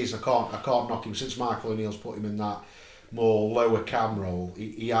this season I can't knock him. Since Michael O'Neill's put him in that more lower cam role,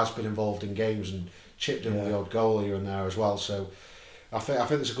 he has been involved in games and chipped in with the odd goal here and there as well. So I think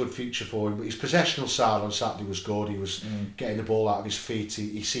there's a good future for him. But his possessional side on Saturday was good. He was getting the ball out of his feet.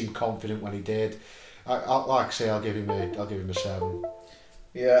 He seemed confident when he did. Like I say, I'll give him a 7.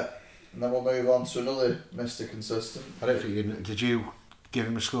 Yeah, and then we'll move on to another Mr. Consistent. I don't think did you give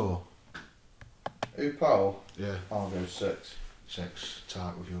him a score? Who, Powell? Yeah. I'll go 6. 6,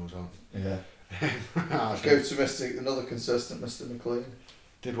 tight with yours on. Yeah. Go to another consistent, Mr. McLean.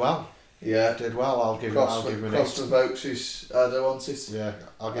 Did well. Yeah. Did well. I'll give him an 8. Cross the Vokes' I don't want it. Yeah,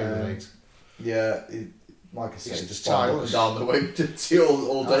 I'll give him an 8. Yeah, like I say, It's just tireless. down the wing to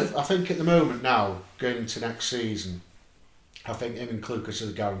all day. I think at the moment now, going into next season, I think him and Clucas are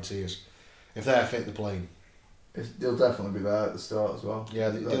the guarantees. If they're fit, they're playing. They'll definitely be there at the start as well. Yeah,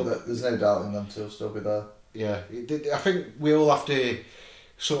 there's no doubt in them to still be there. Yeah, I think we all have to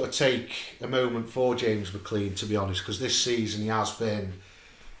sort of take a moment for James McLean, to be honest, because this season he has been,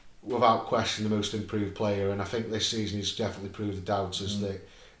 without question, the most improved player, and I think this season he's definitely proved the doubters that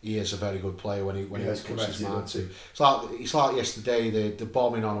he is a very good player when he puts his mind to. It's like yesterday, the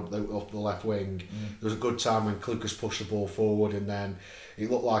bombing on up the left wing. There was a good time when Clucas pushed the ball forward, and then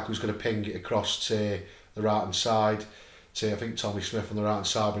it looked like he was going to ping it across to the right hand side to, I think, Tommy Smith on the right hand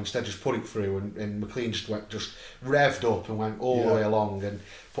side, but instead just put it through, and McLean just revved up and went all the way along and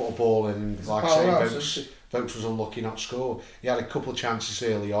put a ball in. And like I say, Vokes was unlucky not to score. He had a couple of chances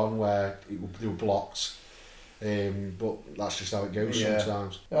early on where they were blocked. But that's just how it goes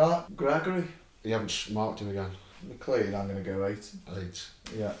sometimes. Gregory. You haven't marked him again. McLean, I'm going to go 8. 8.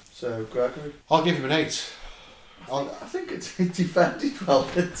 Yeah. So Gregory. I'll give him an 8. I think he defended well,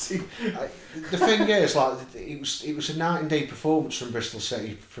 didn't he? The thing is, like, it was a night and day performance from Bristol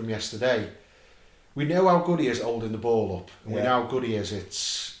City from yesterday. We know how good he is at holding the ball up, and we know how good he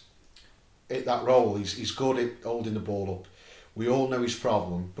is at that role. He's good at holding the ball up. We all know his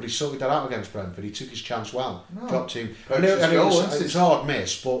problem, but he sorted that out against Brentford. He took his chance well. Dropped him. It's a hard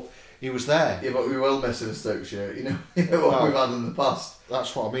miss, but he was there. Yeah, but we will miss him a Stoke shirt. You know what we've had in the past.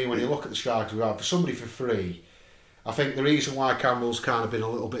 That's what I mean. When you look at the strikers we have, for somebody for free, I think the reason why Campbell's kind of been a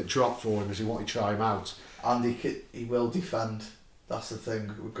little bit dropped for him is he wanted to try him out. And he will defend. That's the thing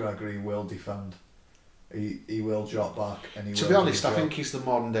with Gregory, he will defend. He will drop back and he will. To be honest, I think he's the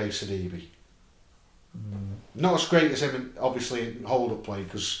modern day Sidibe. Not as great as him, obviously, in hold-up play,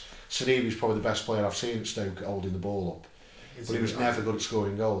 because Sidibe's probably the best player I've seen at Stoke holding the ball up. But he was never good at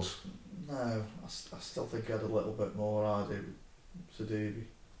scoring goals. No, I still think he had a little bit more, I do, Sidibe.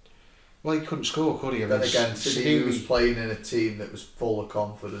 Well, he couldn't score, could he? Then again, Sidibe was playing in a team that was full of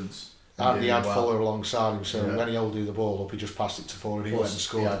confidence. And he had Fuller alongside him, so when he'll do the ball up, he just passed it to Fuller and he went and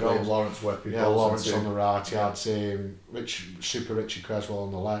scored the goal. Lawrence Weppy. Yeah, Lawrence on the right, he had Super Richard Creswell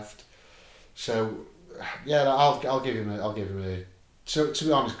on the left. So, yeah, I'll give him a. So to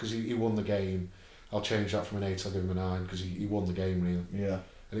be honest, because he won the game, I'll change that from an 8. I'll give him a 9 because he won the game really. Yeah.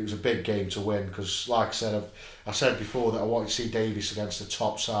 And it was a big game to win because, like I said, I said before that I wanted to see Davies against the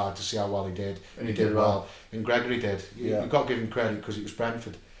top side to see how well he did. And he did well. And Gregory did. Yeah. You've got to give him credit because it was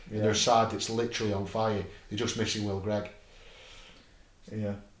Brentford. Yeah. And they're a side that's literally on fire. They're just missing Will Gregg.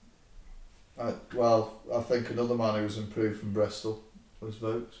 Yeah. I think another man who was improved from Bristol was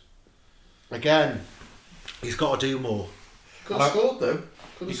Vokes. Again, he's got to do more. Could have scored though.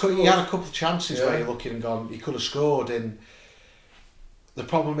 He had a couple of chances where you're looking and gone, he could have scored. And the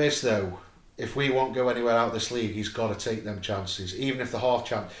problem is though, if we won't go anywhere out of this league, he's got to take them chances, even if the half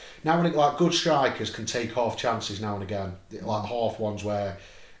chance. Now, like good strikers can take half chances now and again, like half ones where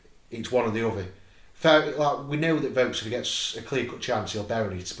it's one or the other. Like we know that Vokes, if he gets a clear cut chance, he'll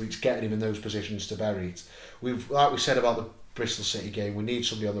bury it, but it's getting him in those positions to bury it. Like we said about the Bristol City game, we need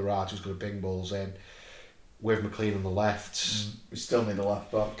somebody on the right who's going to bing balls in. With McLean on the left. We still need a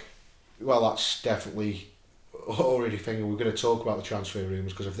left back. Well, that's definitely already thinking we're going to talk about the transfer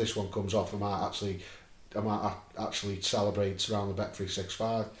rumours because if this one comes off, I might actually celebrate around the Bet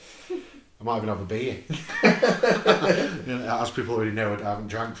 365. I might even have a beer. As people already know, I haven't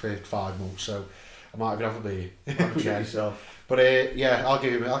drank for 5 months, so I might even have a beer. Yourself. But yeah, I'll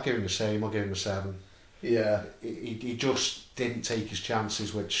give him the same. I'll give him a 7. Yeah, he just didn't take his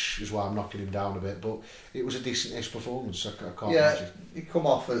chances, which is why I'm knocking him down a bit. But it was a decent-ish performance. I can't imagine. He come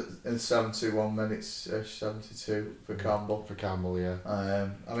off in 71 minutes, 72 for Campbell. For Campbell, yeah.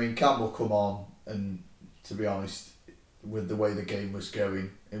 I mean, Campbell come on, and to be honest, with the way the game was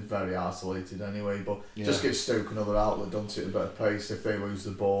going, it was very isolated anyway. But just give Stoke another outlet, don't it? A better pace if they lose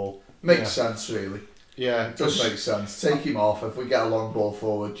the ball. Makes sense, really. Yeah, it does make sense. Take him off. If we get a long ball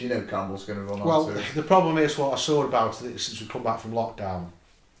forward, you know Campbell's going to run onto it. The problem is what I saw about it since we come back from lockdown.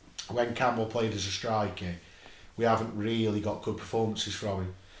 When Campbell played as a striker, we haven't really got good performances from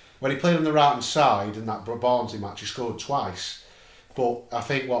him. When he played on the right hand side in that Barnsley match, he scored twice. But I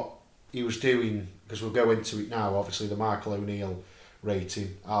think what he was doing, because we'll go into it now, obviously the Michael O'Neill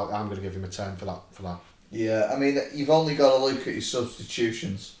rating, I'm going to give him a 10 for that. Yeah, I mean, you've only got to look at his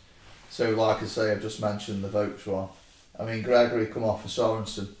substitutions. So, like I say, I've just mentioned the Vokes one. I mean, Gregory come off for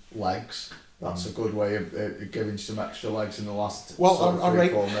Sorensen, legs. That's a good way of giving some extra legs in the last I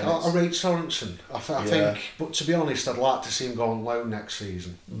rate 4 minutes. I rate Sorensen. I think, but to be honest, I'd like to see him go on loan next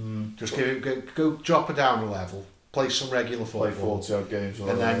season. Just go drop her down a level, play some regular football, play 40 odd games,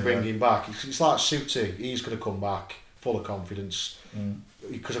 and then bring him back. It's like Suter. He's going to come back full of confidence.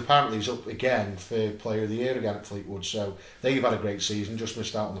 Because apparently he's up again for Player of the Year again at Fleetwood, so they've had a great season, just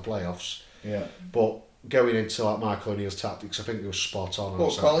missed out on the playoffs. Yeah. But going into like Michael O'Neill's tactics, I think they were spot on.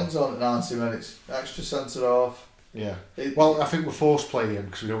 Put Collins on at 90 minutes, extra centre half. Yeah. Well, I think we're forced to play him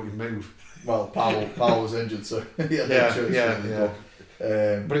because we don't even move. Well, Powell was injured, so yeah.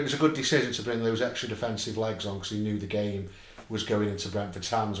 But it was a good decision to bring those extra defensive legs on because he knew the game was going into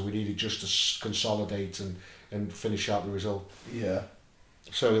Brentford's hands and we needed just to consolidate and finish out the result. Yeah.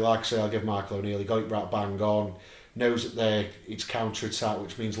 So, like I say, I'll give Michael O'Neill. He got it right bang on. Knows that it's counter-attack,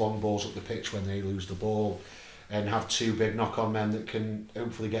 which means long balls up the pitch when they lose the ball, and have 2 big knock-on men that can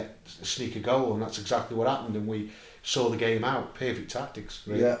hopefully sneak a goal. And that's exactly what happened. And we saw the game out. Perfect tactics.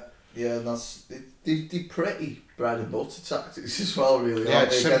 Really. Yeah, and that's they pretty bread and butter tactics as well. Really, yeah,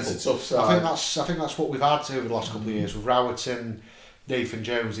 it's simple. Against a tough side. I think that's what we've had over the last couple of years with Rowerton, Nathan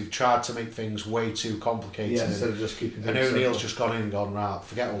Jones. They've tried to make things way too complicated. Yeah, instead of just keeping. And O'Neill's just gone in and gone, right,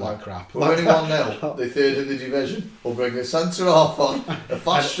 forget all that crap. We're only 1-0. They're third in the division. We'll bring a centre half on, a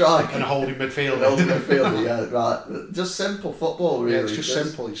fast striker, and a holding midfielder. Yeah, right. Just simple football, really. Yeah, it's just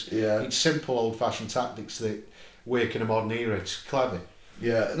simple. It's simple, old-fashioned tactics that work in a modern era. It's clever.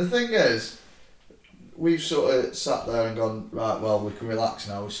 Yeah, and the thing is, we've sort of sat there and gone, right, well, we can relax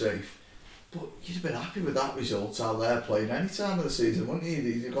now, we're safe. But you'd have been happy with that result out there playing any time of the season, wouldn't you?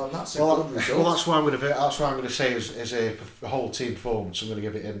 You'd gone, that's a good result. Well, that's why I'm going to say as a whole team performance, I'm going to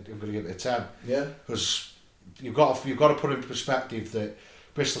give it a 10. Yeah. Because you've got to put into perspective that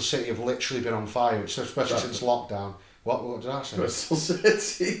Bristol City have literally been on fire, especially since lockdown. What did I say? Bristol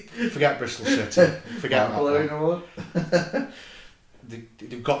City. Forget Bristol City. Forget that one.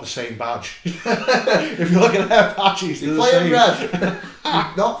 They've got the same badge. If you look at their badges, they're the same. Red.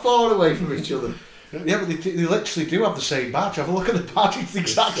 Not far away from each other. Yeah, but they literally do have the same badge. Have a look at the badge, it's the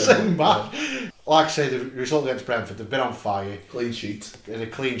exact same badge. Yeah. Like I say, the result against Brentford, they've been on fire. Clean sheet. In a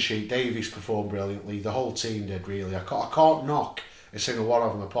clean sheet. Davies performed brilliantly. The whole team did, really. I can't knock a single one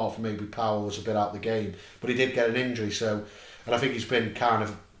of them, apart from maybe Powell was a bit out of the game. But he did get an injury, and I think he's been kind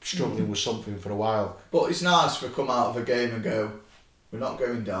of struggling with something for a while. But it's nice to come out of a game and go, we're not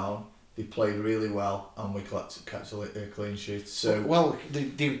going down. They played really well, and we kept a clean sheet. So well,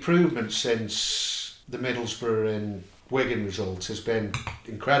 the improvement since the Middlesbrough and Wigan result has been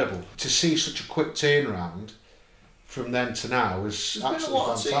incredible. To see such a quick turnaround from then to now is absolutely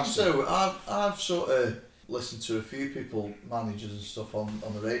fantastic. There's been a lot of teams, though. I've sort of listened to a few people, managers and stuff on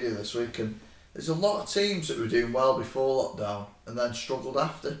the radio this week, and there's a lot of teams that were doing well before lockdown and then struggled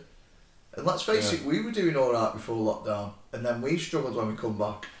after. And let's face it, we were doing all right before lockdown, and then we struggled when we come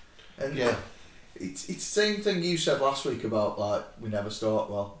back. And it's the same thing you said last week about like we never start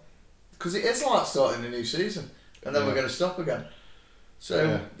well, because it is like starting a new season, and then we're going to stop again.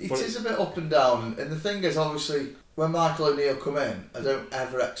 So it is a bit up and down. And the thing is, obviously, when Michael O'Neill come in, I don't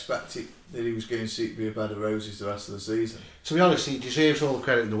ever expect it that he was going to be a bed of roses the rest of the season. To be honest, he deserves all the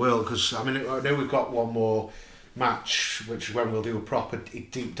credit in the world, because I know we've got one more match, which when we'll do a proper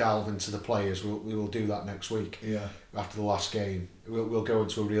deep delve into the players, we will do that next week. Yeah. After the last game, we'll go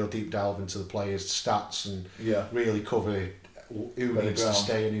into a real deep delve into the players' stats and really cover who needs to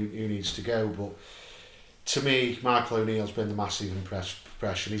stay and who needs to go. But to me, Michael O'Neill's been the massive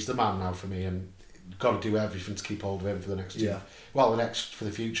impression. He's the man now for me, and got to do everything to keep hold of him for the next for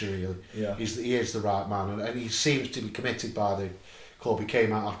the future, really. Yeah. He is the right man, and he seems to be committed by the club. He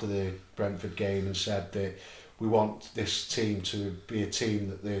came out after the Brentford game and said that we want this team to be a team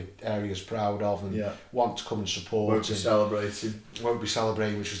that the area's proud of and want to come and support. Won't be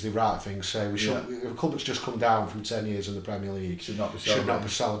celebrating, which is the right thing. So we should. A club that's just come down from 10 years in the Premier League should not be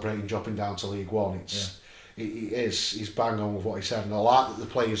celebrating dropping down to League One. He's bang on with what he said, and I like that the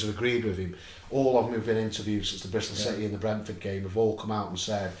players have agreed with him. All of them who've been interviewed since the Bristol City and the Brentford game have all come out and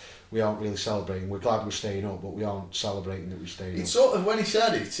said we aren't really celebrating. We're glad we're staying up, but we aren't celebrating that we're staying up. It's sort of, when he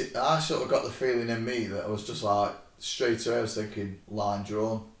said it, I sort of got the feeling in me that I was just like, straight away I was thinking, line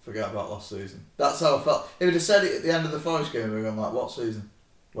drawn, forget about last season. That's how I felt. If he'd have said it at the end of the Forest game, we'd have gone like, what season?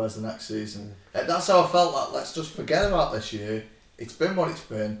 Where's the next season? And that's how I felt, like, let's just forget about this year. It's been what it's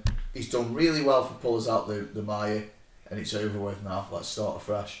been. He's done really well for pull us out the mire, and it's over with now. Let's start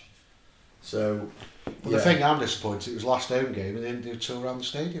afresh. So, the thing I'm disappointed, it was last home game and they didn't do a tour around the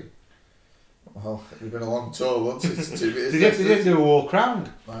stadium. Well, it's been a long tour once. It's 2 minutes. They didn't do a walk round.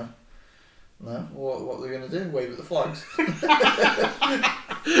 No. What are they going to do? Wave at the flags?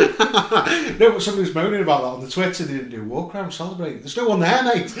 No, but somebody was moaning about that on the Twitter. They didn't do a walk round celebrating. There's no one there,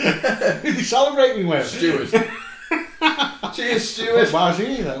 mate. Who are they celebrating with? Stuart. Cheers, Stuart. Why is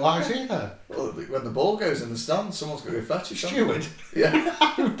he there? Well, when the ball goes in the stand, someone's got to go fetch it. Stuart?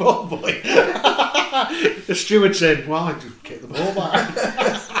 Yeah. Ball boy. The steward's in. Why? Just kick the ball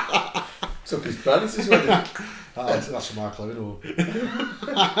back. Took his predators with him. That's a Michael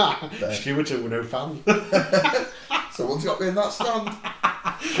Owen. Stewards who were no fans. Someone's got me in that stand.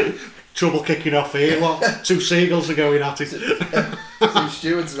 Trouble kicking off here. What? Two seagulls are going at it. Two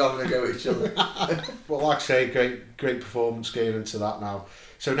stewards are having a go at each other. Well, like I say, great performance going into that now.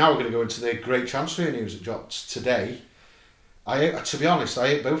 So now we're going to go into the great transfer news that dropped today. To be honest, I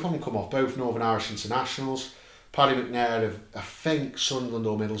hate both of them come off, both Northern Irish internationals. Paddy McNair of, I think, Sunderland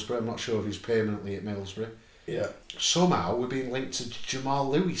or Middlesbrough. I'm not sure if he's permanently at Middlesbrough. Yeah. Somehow we're being linked to Jamal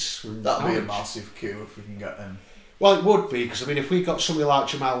Lewis from That'd Norwich. be a massive coup if we can get him. Well, it would be, because if we got somebody like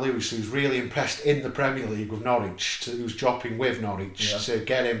Jamal Lewis who's really impressed in the Premier League with Norwich, who's dropping with Norwich, to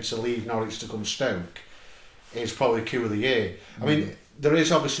get him to leave Norwich to come Stoke, it's probably coup of the year. I mean, there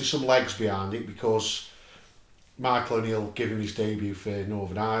is obviously some legs behind it, because Michael O'Neill giving his debut for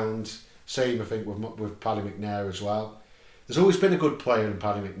Northern Ireland. Same, I think, with Paddy McNair as well. There's always been a good player in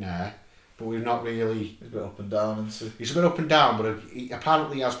Paddy McNair, but we've not really... He's a bit up and down, isn't he? He's a bit up and down, but he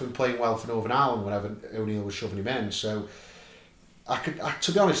apparently has been playing well for Northern Ireland whenever O'Neill was shoving him in. So,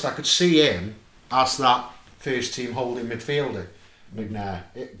 to be honest, I could see him as that first team holding midfielder, McNair.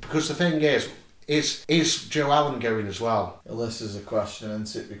 Because the thing is Joe Allen going as well? Well, this is a question,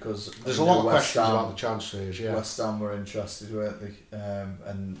 isn't it? Because there's a lot of questions about the transfers, West Ham were interested, weren't they?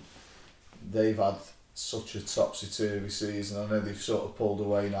 And they've had such a topsy-turvy season. I know they've sort of pulled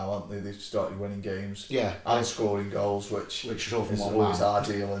away now, haven't they? They've started winning games. Yeah. And scoring goals, which is all from is one always man.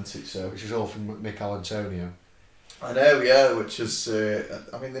 ideal, isn't it? So. Which is all from Mikel Antonio. I know, yeah, which is...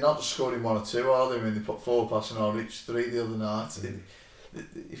 I mean, they're not just scoring 1 or 2, are they? I mean, they put 4 past Norwich, 3 the other night.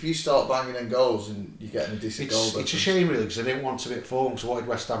 If you start banging in goals and you're getting a decent goal... It's a shame, really, because I didn't want to bit form, because I wanted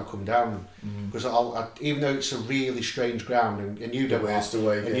West Ham come down. Because even though it's a really strange ground, and you don't like...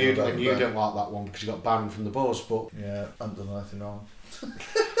 you don't like that one, because you got banned from the buzz, but... Yeah, I haven't done anything wrong.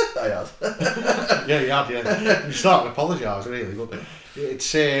 I had. Yeah, you had, yeah. You start to apologise, really, but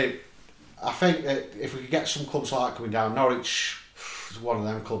it's... I think that if we could get some clubs like that coming down, Norwich is one of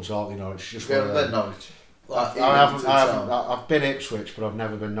them clubs, aren't they, Norwich? Just have been Norwich? I've been Ipswich, but I've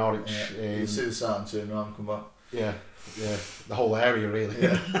never been Norwich. Yeah. You see the sign turn around and come back. Yeah, the whole area really.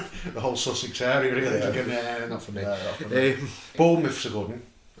 Yeah. The whole Sussex area really. Yeah. Not for me. No, not for me. Bournemouth's a good one.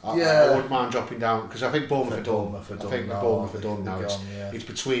 I wouldn't mind dropping down because I think Bournemouth are done. Bournemouth are done now. It's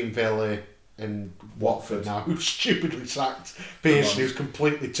between Villa and Watford now, who stupidly sacked Pearson, who's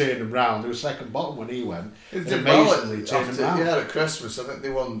completely turned them round. They were second bottom when he went. Amazingly turned them round. Yeah, at Christmas, I think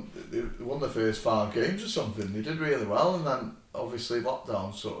they won the first 5 games or something. They did really well, and then obviously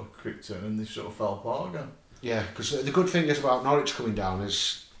lockdown sort of quick turn, and they sort of fell apart again. Yeah, because the good thing is about Norwich coming down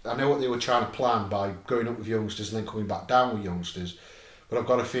is I know what they were trying to plan by going up with youngsters and then coming back down with youngsters. But I've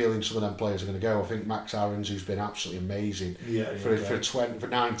got a feeling some of them players are going to go. I think Max Aarons, who's been absolutely amazing for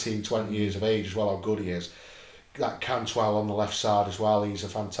 19, 20 years of age as well, how good he is. That Cantwell on the left side as well, he's a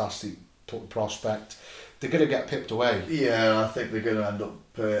fantastic prospect. They're going to get pipped away. Yeah, I think they're going to end up...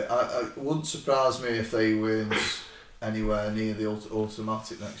 it wouldn't surprise me if they weren't anywhere near the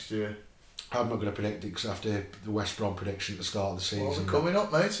automatic next year. I'm not going to predict it because after the West Brom prediction at the start of the season. Well, they're coming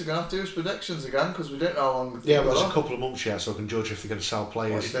up, mate. We're going to have to do his predictions again because we don't know how long... Yeah, but there's a couple of months yet, so I can judge if they're going to sell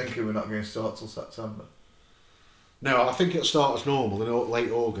players. What are you thinking? We're not going to start till September? No, I think it'll start as normal in late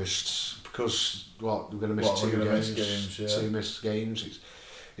August because, we're going to miss 2 games. Yeah. 2 missed games.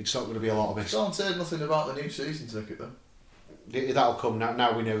 It's not going to be a lot of miss. Don't say nothing about the new season ticket then. That'll come now.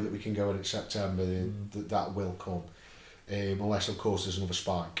 Now we know that we can go in at September. That will come, unless of course there's another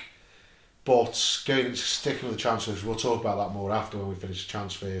spike. But sticking with the transfers, we'll talk about that more after when we finish the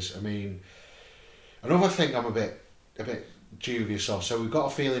transfers. I mean, another thing I'm a bit dubious of. So we've got a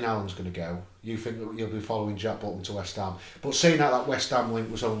feeling Alan's going to go. You think that you'll be following Jack Butland to West Ham, but saying that West Ham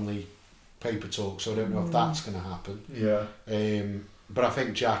link was only paper talk, so I don't know if that's going to happen. Yeah. But I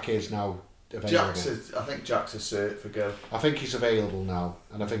think Jack is now available. I think Jack's a cert for go. I think he's available now,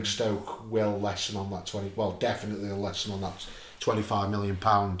 and I think Stoke will lessen on that definitely will lessen on that £25 million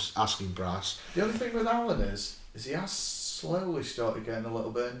asking price. The only thing with Alan is he has slowly started getting a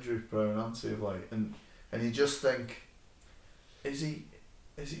little bit injury prone, hasn't he, of late? And you just think, is he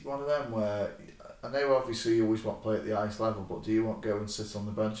one of them where, I know obviously you always want to play at the ice level, but do you want to go and sit on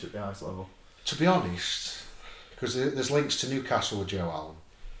the bench at the ice level? To be honest, because there's links to Newcastle with Joe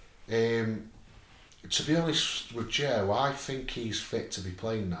Allen. To be honest with Joe, I think he's fit to be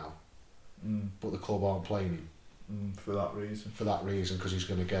playing now, but the club aren't playing him. For that reason, because he's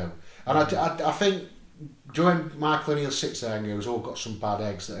going to go. And I think when Michael O'Neill sits there and goes, got some bad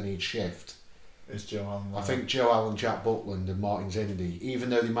eggs that I need shift. Is Joe Allen? I think Joe Allen, Jack Butland and Martin Zindi, even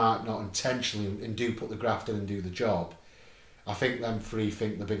though they might not intentionally and do put the graft in and do the job, I think them 3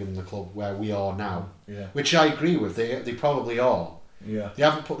 think they're bigger than the club where we are now. Yeah. Which I agree with. They probably are. Yeah. They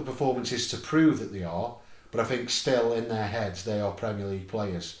haven't put the performances to prove that they are, but I think still in their heads they are Premier League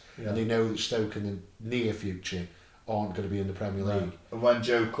players. Yeah. And they know that Stoke in the near future aren't going to be in the Premier League. No. And when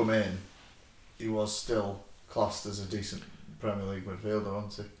Joe come in, he was still classed as a decent Premier League midfielder,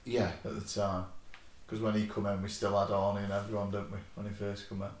 wasn't he? Yeah. At the time. Because when he come in, we still had Arnie and everyone, didn't we, when he first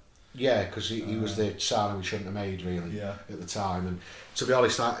come in? Yeah, because he was the signing we shouldn't have made, really, at the time. And to be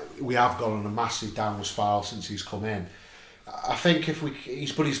honest, we have gone on a massive downward spiral since he's come in. I think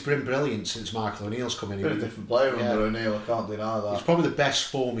he's been brilliant since Michael O'Neill's come in. He's been a different player under O'Neill, I can't deny that. He's probably the best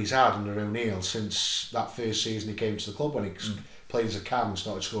form he's had under O'Neill since that first season he came to the club when he played as a cam and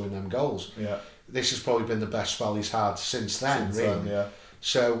started scoring them goals. Yeah. This has probably been the best spell he's had since then, really. Yeah.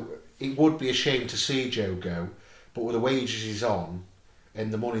 So it would be a shame to see Joe go, but with the wages he's on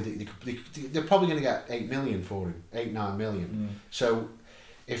and the money that they're probably going to get 8 million for him, 8-9 million. So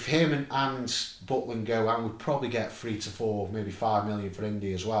if him and Butland go, and we'd probably get 3 to 4, maybe 5 million for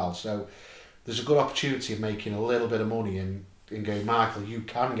Indy as well. So there's a good opportunity of making a little bit of money and going, Michael, you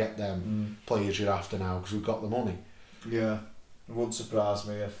can get them players you're after now because we've got the money. Yeah, it wouldn't surprise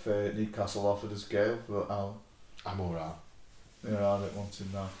me if Newcastle offered us Gale for Alan. I'm alright. Yeah, I don't want him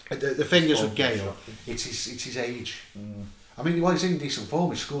now. The thing is with Gale, it's his age. I mean, he's in decent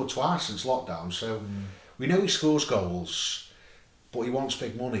form. He scored twice since lockdown, so we know he scores goals, but he wants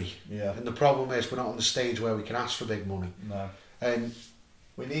big money. Yeah. And the problem is we're not on the stage where we can ask for big money. No. And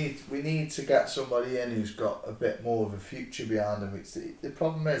we need to get somebody in who's got a bit more of a future behind him. The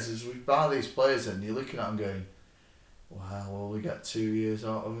problem is we buy these players in, you're looking at them going, wow, will we get 2 years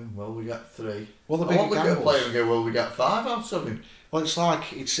out of him? Will we get 3? Well, the I bigger want to look at a gambles. player and go, will we get 5 out of him? Well, it's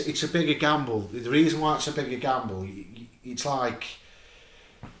like it's a bigger gamble. The reason why it's a bigger gamble, it's like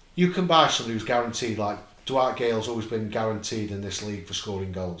you can buy someone who's guaranteed. Like Dwight Gale's always been guaranteed in this league for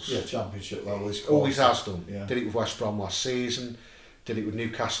scoring goals. Yeah, Championship level. Always has done. Yeah. Did it with West Brom last season. Did it with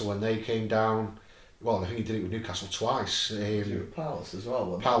Newcastle when they came down. Well, I think he did it with Newcastle twice. With Palace as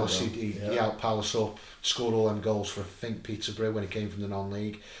well. Palace, he helped Palace up, scored all them goals for, I think, Peterborough when he came from the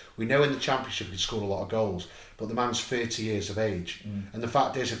non-league. We know in the Championship he scored a lot of goals, but the man's 30 years of age. And the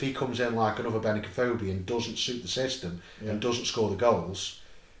fact is, if he comes in like another Benicophobe and doesn't suit the system and doesn't score the goals,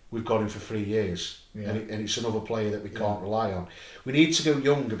 we've got him for 3 years. Yeah. And it's another player that we can't rely on. We need to go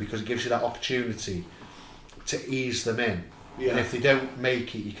younger because it gives you that opportunity to ease them in. Yeah. And if they don't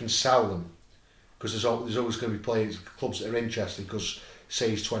make it, you can sell them. Because there's always going to be players, clubs that are interested because say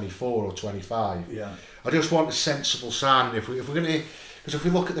he's 24 or 25. Yeah. I just want a sensible signing. If we're going to, because if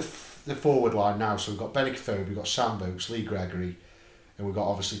we look at the forward line now, so we've got Benicophobe, we've got Sam Boakes, Lee Gregory, and we've got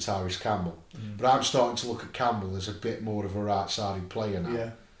obviously Tyrese Campbell. But I'm starting to look at Campbell as a bit more of a right-sided player now.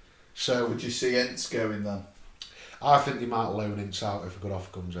 Yeah. So would you see Ince going then? I think they might loan Ince out if a good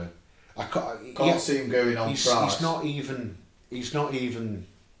offer comes in. I Can't see him going on price. He's not even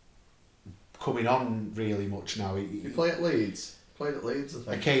coming on really much now. He played at Leeds. I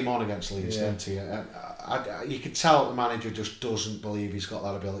think. He came on against Leeds, didn't he? You could tell the manager just doesn't believe he's got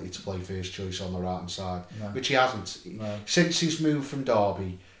that ability to play first choice on the right hand side, which he hasn't. No. Since he's moved from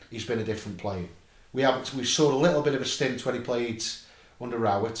Derby, he's been a different player. We saw a little bit of a stint when he played under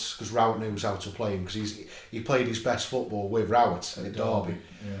Rowett, because Rowett knows how to play him, because he played his best football with Rowett at Derby.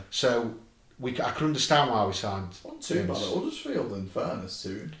 Yeah. So I can understand why we signed. Not too bad at Huddersfield, in fairness to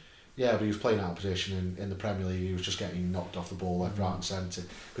him. Yeah, but he was playing out of position in the Premier League. He was just getting knocked off the ball left, right and centre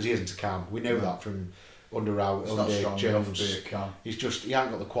because he isn't a cam. We know that from under Rowett, under Jones. He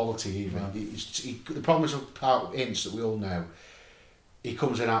hasn't got the quality even. No. The problem is about Ince that we all know. He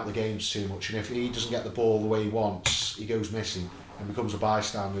comes in out of the games too much, and if he doesn't get the ball the way he wants, he goes missing and becomes a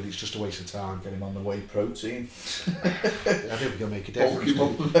bystander. It's just a waste of time. Get him on the whey protein. I don't think he'll make a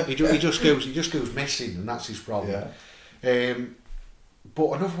difference. He just goes missing, and that's his problem. Yeah.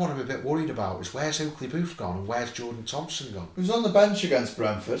 But another one I'm a bit worried about is where's Oakley Booth gone and where's Jordan Thompson gone? He was on the bench against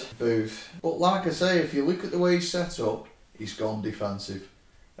Brentford, Booth. But like I say, if you look at the way he's set up, he's gone defensive.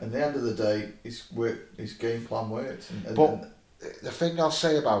 And at the end of the day, his game plan worked. But the thing I'll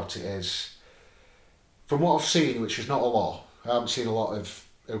say about it is, from what I've seen, which is not a lot, I haven't seen a lot of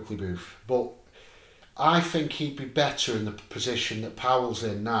Oakley Booth, but I think he'd be better in the position that Powell's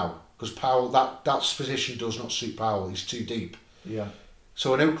in now. Because Powell, that position does not suit Powell, he's too deep. Yeah.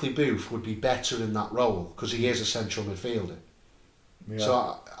 So an Oakley Booth would be better in that role because he is a central midfielder. Yeah.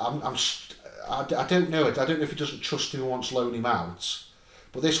 So I don't know. I don't know if he doesn't trust him and wants to loan him out.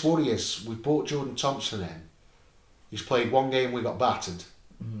 But this worry is we've brought Jordan Thompson in. He's played one game, we got battered.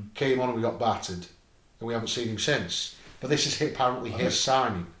 Came on and we got battered, and we haven't seen him since. But this is apparently his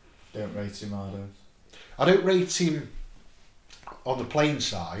signing. Don't rate him, I don't rate him on the playing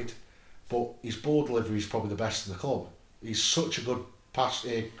side, but his ball delivery is probably the best in the club. He's such a good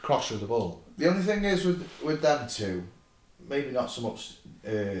crosser of the ball. The only thing is with them two, maybe not so much.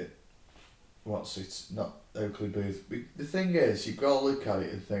 Not Oakley Booth. The thing is, you've got to look at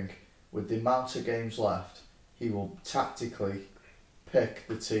it and think, with the amount of games left, he will tactically pick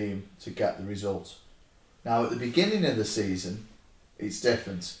the team to get the result. Now, at the beginning of the season, it's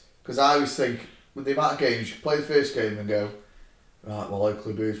different because I always think with the amount of games, you play the first game and go, right, well,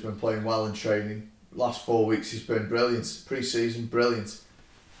 Oakley Booth's been playing well in training. Last 4 weeks he's been brilliant. Pre-season, brilliant.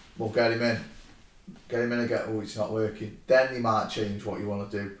 We'll get him in. Get him in again. Oh, it's not working. Then you might change what you want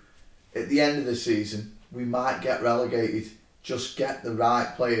to do. At the end of the season, we might get relegated. Just get the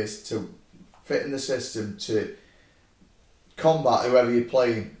right players to fit in the system to combat whoever you're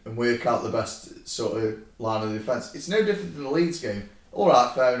playing and work out the best sort of line of defence. It's no different than the Leeds game. All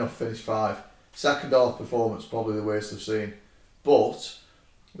right, fair enough, finished 5. Second half performance, probably the worst I've seen. But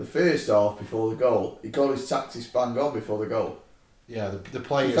the first half before the goal, he got his tactics bang on before the goal. Yeah, the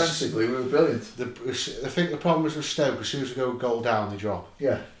players... Defensively, we were brilliant. I think the problem is with Stoke, as soon as we go goal down, they drop.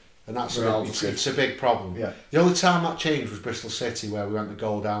 Yeah. And that's it's a big problem. Yeah. The only time that changed was Bristol City, where we went the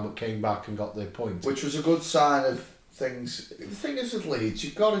goal down but came back and got the point. Which was a good sign of things. The thing is with Leeds,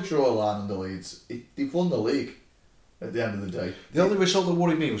 you've got to draw a line under Leeds. They've won the league. at the end of the day. The only result that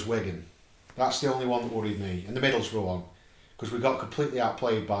worried me was Wigan. That's the only one that worried me, and the Middlesbrough one, because we got completely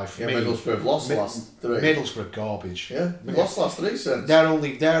outplayed by. For me, Middlesbrough have lost last 3. Middlesbrough garbage. Yeah, lost last 3 since. They're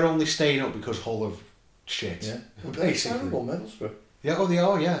only staying up because Hull have shit. Yeah, basically. terrible Middlesbrough. Yeah, oh they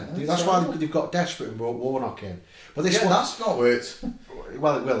are. Yeah, that's why terrible. they've got desperate and brought Warnock in. But this one, that's not worked.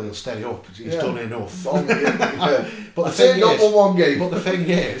 Well, he'll stay up. He's done enough. But the thing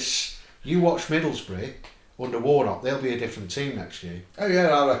is, you watch Middlesbrough under Warnock, they'll be a different team next year. Oh yeah,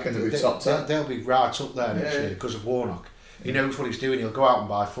 I reckon they'll be top 10. They'll be right up there next year because of Warnock. He knows what he's doing. He'll go out and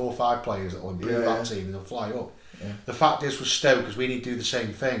buy 4 or 5 players that will improve that team and they'll fly up. Yeah. The fact is with Stoke is we need to do the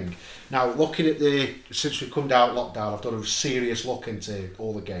same thing. Now, looking at since we've come down lockdown, I've done a serious look into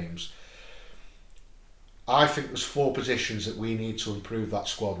all the games. I think there's 4 positions that we need to improve that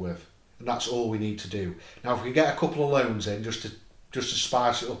squad with, and that's all we need to do. Now, if we get a couple of loans in just to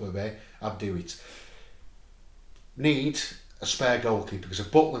spice it up a bit, I'd do it. Need a spare goalkeeper, because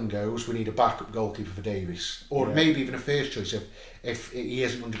if Butland goes, we need a backup goalkeeper for Davies, or maybe even a first choice if he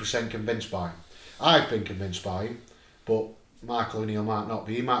isn't 100% convinced by him. I've been convinced by him, but Michael O'Neill might not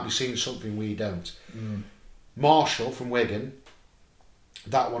be. He might be seeing something we don't. Marshall from Wigan,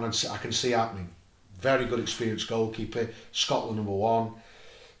 that one I can see happening. Very good experienced goalkeeper, Scotland #1.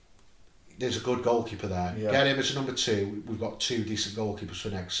 There's a good goalkeeper there. Yeah. Get him as number 2. We've got 2 decent goalkeepers for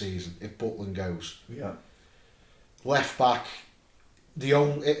next season if Butland goes. Yeah. Left back,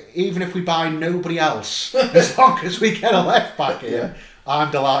 even if we buy nobody else, as long as we get a left back in, I'm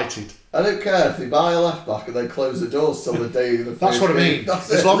delighted. I don't care if they buy a left back and then close the doors till the day of the That's what I mean.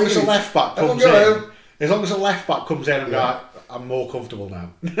 As long as a left back comes in, I'm more comfortable now.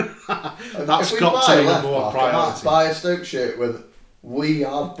 That's got to be number 1 priority. Buy a Stoke shirt with "We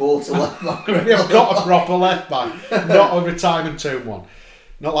have bought a left back." We have got a proper left back, not a retirement home one.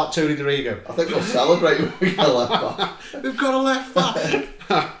 Not like Tony DeRigo. I think we'll celebrate when we get a left back. We've got a left back.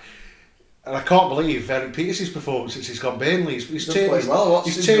 And I can't believe Eric Peters's performance since he's gone Burnley. He's turned into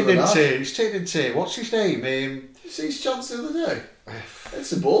what's his name? Did you see his chance the other day?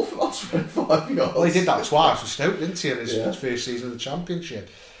 It's a ball from us for 5 yards. Well, he did that twice with Stoke, didn't he? In his first season of the Championship.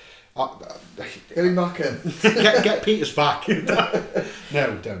 Get him back in. get Peters back.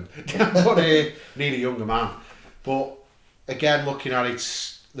 No, don't. But need a younger man. But again, looking at it,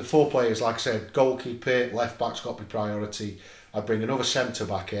 the 4 players, like I said, goalkeeper, left back's got to be priority. I'd bring another centre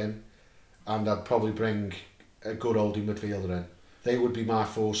back in, and I'd probably bring a good oldie midfielder in. They would be my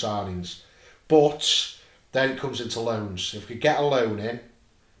 4 signings. But then it comes into loans. If we get a loan in,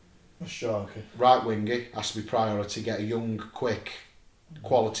 right winger has to be priority. Get a young, quick,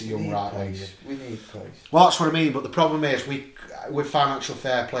 quality young right winger. We need pace. Well, that's what I mean. But the problem is, with financial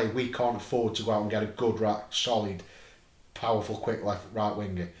fair play, we can't afford to go out and get a good, solid, powerful, quick right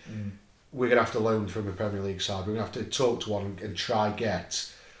winger. We're going to have to loan from a Premier League side. We're going to have to talk to one and try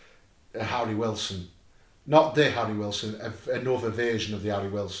get a Harry Wilson. Not the Harry Wilson, another version of the Harry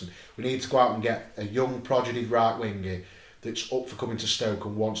Wilson. We need to go out and get a young, prodigy right winger that's up for coming to Stoke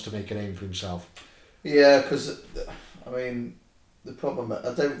and wants to make a name for himself. Yeah, because, I mean, the problem,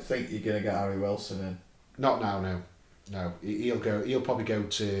 I don't think you're going to get Harry Wilson in. Not now, no. No, he'll probably go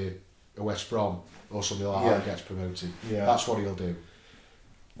to a West Brom or something like that and gets promoted. Yeah. That's what he'll do.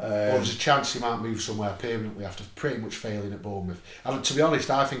 Or there's a chance he might move somewhere permanently after pretty much failing at Bournemouth. And to be honest,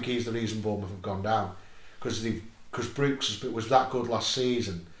 I think he's the reason Bournemouth have gone down. Because Brooks was that good last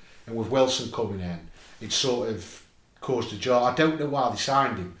season, and with Wilson coming in, it sort of caused a jar. I don't know why they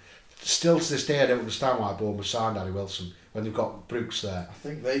signed him. Still to this day, I don't understand why Bournemouth signed Harry Wilson when they've got Brooks there. I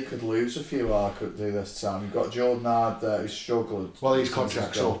think they could lose a few could do this time. You've got Jordan Hard there who's struggled. Well, his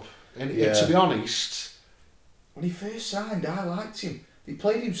contract's up. And to be honest, when he first signed, I liked him. He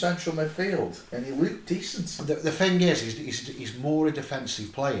played him central midfield and he looked decent. The thing is, he's more a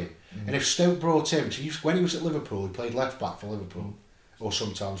defensive player. And if Stoke brought him, when he was at Liverpool, he played left back for Liverpool, or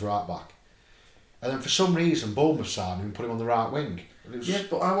sometimes right back. And then for some reason, Bournemouth signed him and put him on the right wing. Yeah,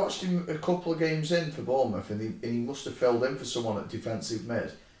 but I watched him a couple of games in for Bournemouth, and he must have filled in for someone at defensive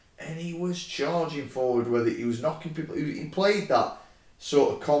mid, and he was charging forward with it. He was knocking people. He played that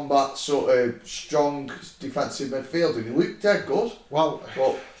sort of combat, sort of strong defensive midfield, and he looked dead good. Well,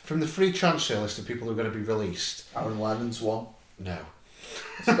 from the free transfer list of people who are going to be released, Aaron Lennon's one. No.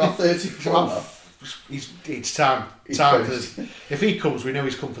 It's about 34 now. It's time. If he comes, we know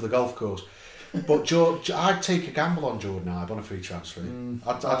he's come for the golf course. But I'd take a gamble on Jordan Ibe on a free transfer.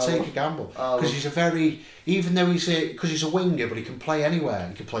 I'd take a gamble because he's because he's a winger, but he can play anywhere.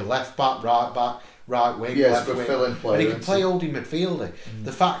 He can play left back, right wing, left wing, and he can play holding midfielder.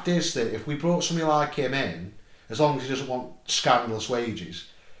 The fact is that if we brought somebody like him in, as long as he doesn't want scandalous wages,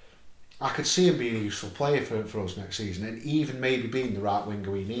 I could see him being a useful player for us next season, and even maybe being the right winger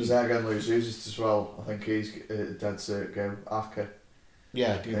we need. Because they're going to lose Uzis as well. I think he's dead cert go. Aka.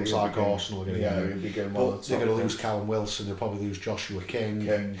 Yeah, he looks like Arsenal are going to go. He'll be going but they're going to lose Callum Wilson. They'll probably lose Joshua King.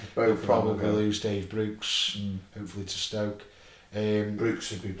 They'll probably lose Dave Brooks. Hopefully to Stoke.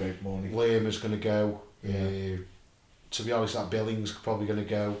 Brooks would be big money. Liam is going to go. To be honest, that Billings probably going to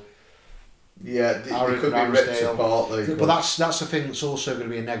go. Yeah, they could be ripped apart. But that's the thing that's also going to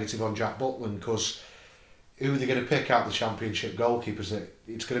be a negative on Jack Butland, because who are they going to pick out the Championship goalkeepers? That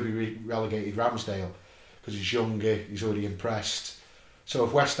it's going to be relegated Ramsdale, because he's younger, he's already impressed. So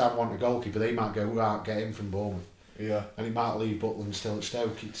if West Ham want a goalkeeper, they might go out get him from Bournemouth. Yeah, and it might leave Butland still at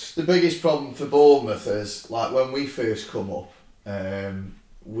Stoke. The biggest problem for Bournemouth is, like, when we first come up,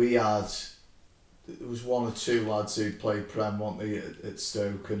 there was one or two lads who'd played Prem, weren't they, at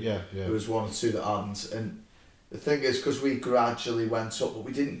Stoke, and there was one or two that hadn't. And the thing is, because we gradually went up, but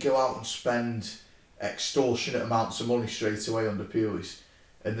we didn't go out and spend extortionate amounts of money straight away under Pulis.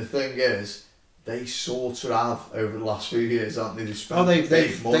 And the thing is, they sort of have over the last few years, haven't they?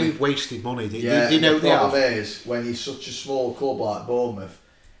 They've wasted money. They know the problem is, when you're such a small club like Bournemouth,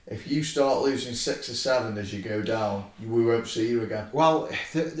 if you start losing 6 or 7 as you go down, we won't see you again. Well,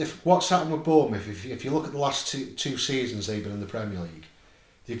 what's happened with Bournemouth, if you look at the last two seasons they've been in the Premier League,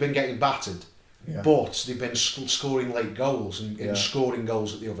 they've been getting battered, but they've been scoring late goals and scoring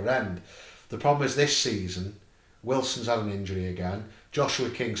goals at the other end. The problem is this season, Wilson's had an injury again, Joshua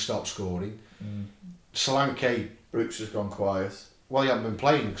King stopped scoring, Solanke... Brooks has gone quiet. Well, he hasn't been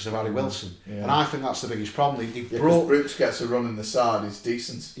playing because of Harry Wilson. Yeah. And I think that's the biggest problem. Brooks gets a run in the side, he's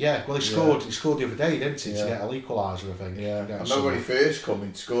decent. Yeah, well, he scored the other day, didn't he, to get an equaliser, I think. Yeah, I remember when he first came, he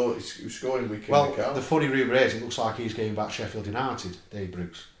was scoring week in, week out. The funny rumour is, it looks like he's getting back Sheffield United, Dave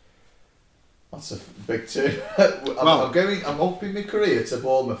Brooks. That's a big two. I'm up in my career to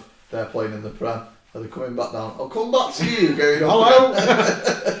Bournemouth. They're playing in the Prem. Are they coming back down? I'll come back to you going up.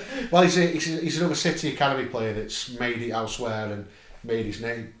 Hello! Well, he's another City Academy player that's made it elsewhere and made his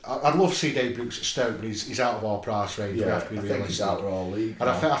name. I'd love to see Dave Brooks at Stoke, but he's out of our price range. Yeah, we have to be realistic. Think he's out of our league. And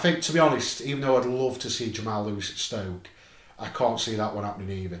I think, to be honest, even though I'd love to see Jamal Lewis at Stoke, I can't see that one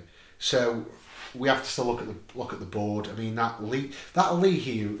happening either. So we have to still look at the board. I mean, that Lee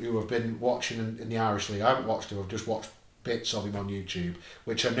here, who I've been watching in the Irish League, I haven't watched him. I've just watched bits of him on YouTube,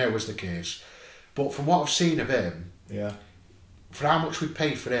 which I know is the case. But from what I've seen of him, for how much we'd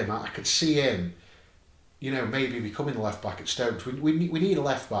pay for him, I could see him, maybe becoming the left back at Stoke. We need a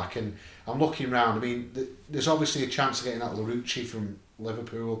left back, and I'm looking round. I mean, there's obviously a chance of getting that Larouci from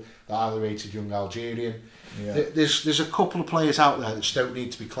Liverpool, the highly rated young Algerian. Yeah. There's a couple of players out there that Stoke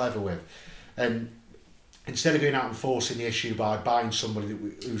need to be clever with, and instead of going out and forcing the issue by buying somebody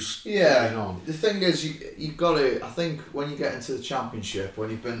who's going on. The thing is, you've got to. I think when you get into the Championship, when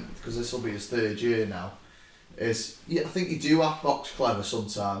you've been, because this will be his 3rd year now, I think you do have box clever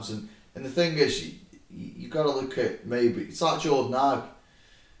sometimes, and the thing is, you've got to look at, maybe it's like Jordan Ibe.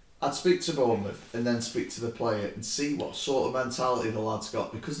 I'd speak to Bournemouth and then speak to the player and see what sort of mentality the lad's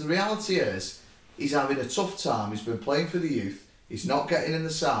got, because the reality is he's having a tough time. He's been playing for the youth. He's not getting in the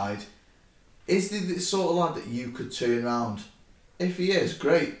side. Is he the sort of lad that you could turn around? If he is,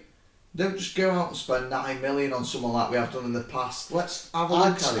 great. Don't just go out and spend 9 million on someone like we have done in the past. Let's have a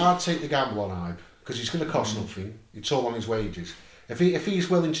look at it. I'd take the gamble on Ibe, because he's going to cost nothing. It's all on his wages. If he's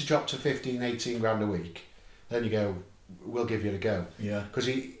willing to drop to 15, 18 grand a week, then you go, we'll give you a go. Yeah. Because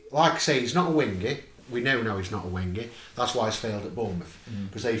like I say, he's not a winger. We know now he's not a winger. That's why he's failed at Bournemouth,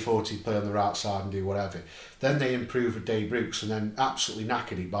 because they thought he'd play on the right side and do whatever. Then they improved with Dave Brooks and then absolutely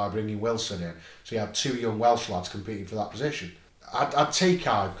knackered it by bringing Wilson in. So you had 2 young Welsh lads competing for that position. I'd take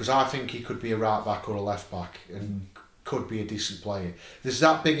Ibe, because I think he could be a right back or a left back and could be a decent player. There's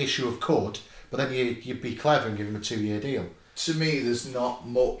that big issue of could, but then you'd be clever and give him a 2-year deal. To me, there's not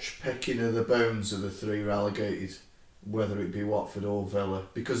much picking of the bones of the 3 relegated, whether it be Watford or Villa,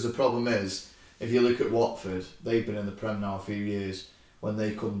 because the problem is, if you look at Watford, they've been in the Prem now a few years. When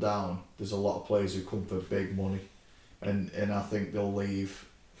they come down, there's a lot of players who come for big money, and I think they'll leave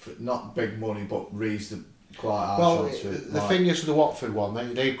for not big money, but reasonably quite high transfer. The thing is with the Watford one,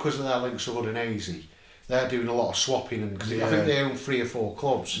 they because of their links with Udinese, they're doing a lot of swapping, and I think they own 3 or 4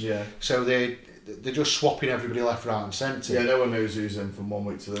 clubs. Yeah. So they're just swapping everybody left, right, and centre. Yeah, no one knows who's in from one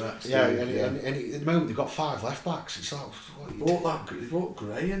week to the next. Yeah, and at the moment they've got 5 left backs. It's like, he brought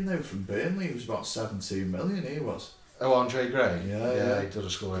Gray in though from Burnley. He was about 17 million. He was. Oh, Andre Gray? Yeah. He doesn't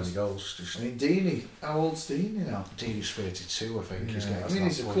score any goals. I mean, Deeney, how old's Deeney now? Deeney's 32, I think. Yeah.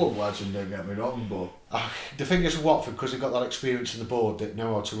 He's a club legend, don't get me wrong, but... The thing is with Watford, because they've got that experience in the board that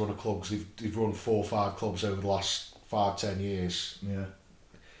know how to run a club, because they've run 4 or 5 clubs over the last 5-10 years. Yeah.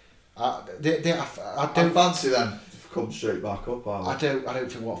 I I don't fancy them to come straight back up. I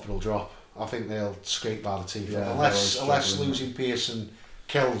don't think Watford will drop. I think they'll scrape by the teeth, Yeah, unless losing Pearson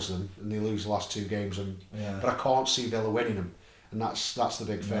kills them and they lose the last 2 games. But I can't see Villa winning them, and that's the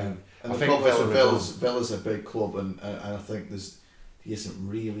big thing. And I the think problem is Villa's a big club, and I think there isn't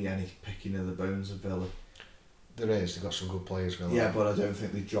really any picking of the bones of Villa. There is. They've got some good players, Villa. Yeah, but I don't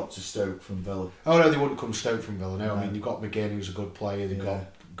think they dropped to Stoke from Villa. Oh no, they wouldn't come Stoke from Villa. No, I mean you've got McGinn, who's a good player. They've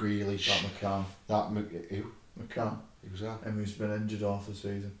got Grealish. That McCann. Who? McCann. Who's that? And who's been injured half the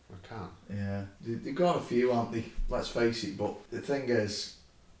season. McCann. Yeah, they've got a few, haven't they? Let's face it. But the thing is,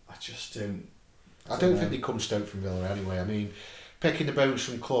 I just don't. I don't think they come Stoke from Villa anyway. I mean, picking the bones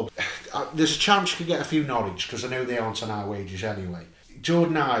from clubs. There's a chance you could get a few Norwich because I know they aren't on our wages anyway.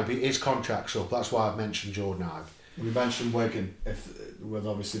 Jordan Ibe, his contract's up. That's why I've mentioned Jordan Ibe. We mentioned Wigan. With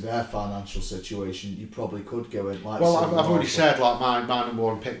obviously their financial situation, you probably could go in. I've already said my number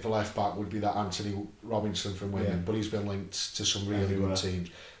one pick for left back would be that Anthony Robinson from Wigan, but he's been linked to some really good teams.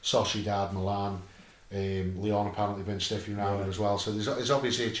 Sociedad, Milan, Lyon apparently been sniffing around him as well. So there's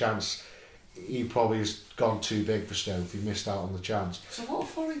obviously a chance he probably has gone too big for Stoke. He missed out on the chance. There's a lot of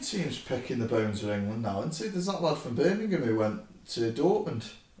foreign teams picking the bones of England now, and see, there's that lad from Birmingham who went to Dortmund.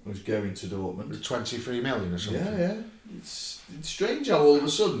 Was going to Dortmund. 23 million or something. Yeah. It's strange how all of a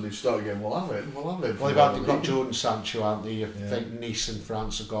sudden they've started going, we'll have him. Well, they've got Jordan Sancho, haven't they? I think Nice in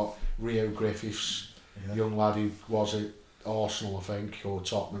France have got Rio Griffiths, young lad who was at Arsenal, I think, or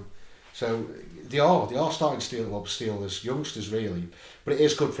Tottenham. So they are starting to steal as youngsters, really. But it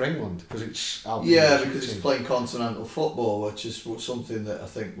is good for England because it's out. Yeah, because it's playing continental football, which is something that I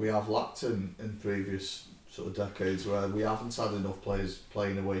think we have lacked in previous sort of decades where we haven't had enough players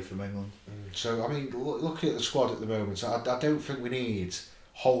playing away from England. So, I mean, looking at the squad at the moment, I don't think we need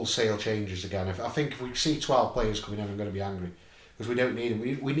wholesale changes again. I think if we see 12 players coming in, I'm going to be angry because we don't need them.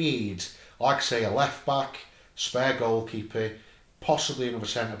 We need, like I say, a left back, spare goalkeeper, possibly another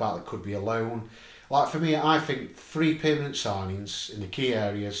centre back that could be a loan. Like for me, I think 3 permanent signings in the key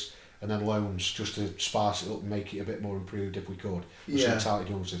areas and then loans just to sparse it up and make it a bit more improved if we could. With some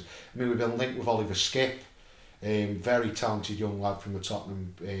talented youngsters. I mean, we've been linked with Oliver Skipp. Very talented young lad from the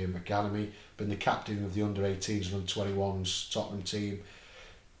Tottenham Academy, been the captain of the under-18s and under-21s Tottenham team,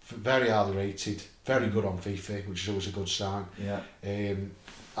 very highly rated, very good on FIFA, which is always a good sign.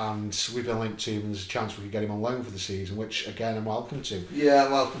 And we've been linked to him and there's a chance we could get him on loan for the season, which again I'm welcome to. Yeah,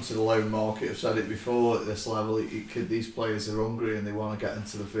 welcome to the loan market. I've said it before, at this level these players are hungry and they want to get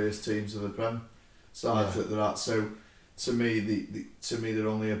into the first teams of the Prem sides that they're at, so to me they're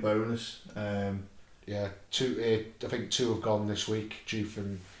only a bonus. I think 2 have gone this week. Juve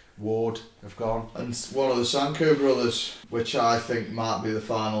and Ward have gone. And one of the Sanko brothers, which I think might be the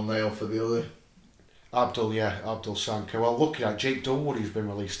final nail for the other. Abdul Sanko. Well, looking at Jake Dunwoodie's been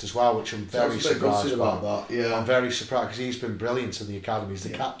released as well, which I'm very surprised about that. Yeah, I'm very surprised because he's been brilliant in the academy. He's the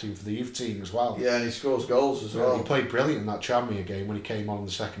captain for the youth team as well. Yeah, and he scores goals as well. He played brilliant in that Tranmere game when he came on in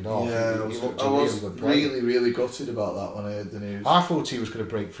the second half. Yeah, I was really gutted about that when I heard the news. I thought he was going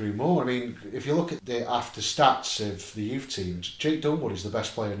to break through more. I mean, if you look at the after stats of the youth teams, Jake Dunwoodie's the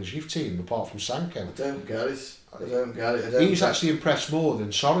best player in his youth team apart from Sanko. I don't get it. He's actually impressed more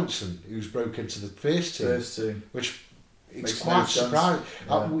than Sorensen, who's broke into the first team. Which it's quite surprising.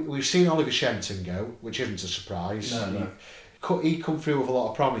 Yeah. We've seen Oliver Shenton go, which isn't a surprise. No. He come through with a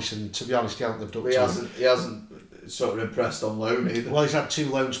lot of promise, and to be honest, he hasn't lived up to it. He hasn't sort of impressed on loan either. Well, he's had 2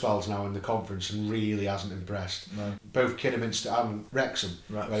 loan spells now in the conference and really hasn't impressed. No. Both Kidderminster and Wrexham,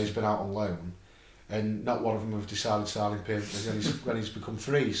 where he's been out on loan. And not one of them have decided to sign him permanently when he's become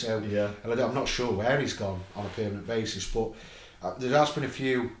free. So and I'm not sure where he's gone on a permanent basis, but there has been a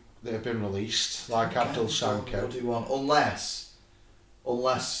few that have been released, like Abdul Sanko. Unless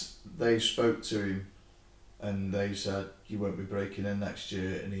they spoke to him and they said you won't be breaking in next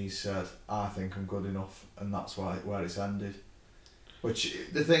year, and he said I think I'm good enough, and that's where it's ended. Which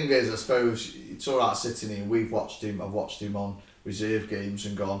the thing is, I suppose it's alright sitting here. I've watched him on reserve games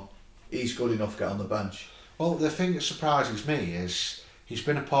and gone, he's good enough to get on the bench. Well, the thing that surprises me is he's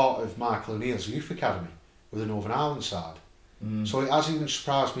been a part of Michael O'Neill's youth academy with the Northern Ireland side. So it has even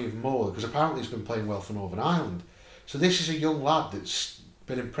surprised me even more because apparently he's been playing well for Northern Ireland. So this is a young lad that's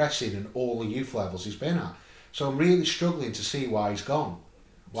been impressing in all the youth levels he's been at. So I'm really struggling to see why he's gone,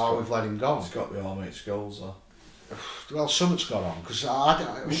 we've let him go. He's got the All-Mates goals though. Well, something's gone on because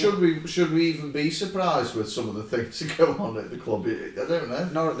should we even be surprised with some of the things that go on at the club? I don't know.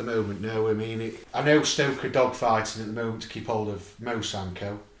 Not at the moment, no. I mean, I know Stoke are dogfighting at the moment to keep hold of Mo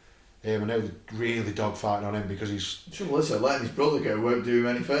Sanko. I know they're really dogfighting on him because he's... Listen, letting his brother go won't do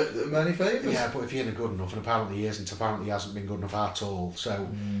him many favours. Yeah, but if he isn't good enough, and apparently he isn't, apparently he hasn't been good enough at all. So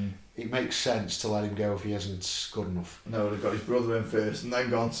it makes sense to let him go if he isn't good enough. No, they've got his brother in first and then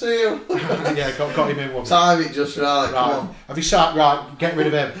gone, see you. Yeah, got him in one. Time it just right. Come on. Have you sat right? Get rid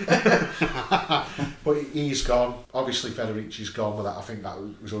of him. But he's gone. Obviously, Federici's gone with that. I think that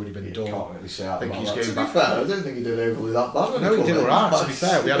was already been done. Can't really say I think he's going to be fair, I don't think he did overly that bad. No, he did alright. To be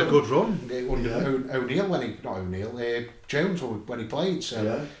fair, we had a good run under O'Neill Jones when he played.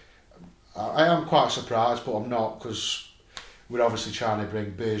 So I am quite surprised, but I'm not, because we're obviously trying to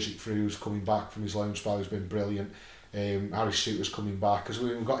bring Bergic through, who's coming back from his loan spell, who's been brilliant. Harry Suter's coming back, because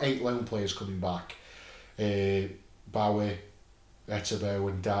we've got 8 loan players coming back. Bowie, Etebo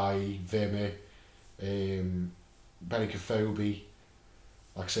and Dye, Vimy, Benicophobe,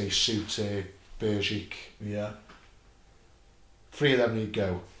 like I say, Suter, Bergic. Yeah. 3 of them need to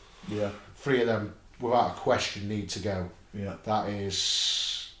go. Yeah. 3 of them, without a question, need to go. Yeah. That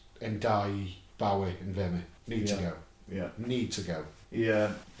is Ndiaye, Bowie and Vimy. Need to go. Yeah. Need to go.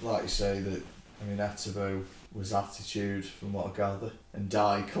 Yeah, like you say, Etebo was attitude from what I gather, and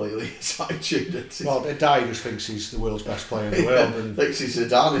Dye clearly is attitude. Well, Ndiaye just thinks he's the world's best player in the world, and thinks he's a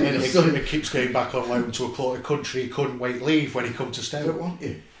daddy. And he keeps going back on loan to a country he couldn't wait to leave when he come to Stoke. Don't want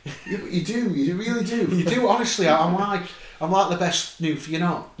you. You really do. You do, honestly. I'm like the best new for you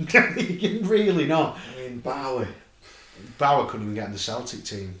not. You're really not. I mean, Bowie couldn't even get in the Celtic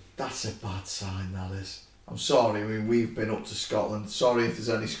team. That's a bad sign, that is. I'm sorry, I mean, we've been up to Scotland. Sorry if there's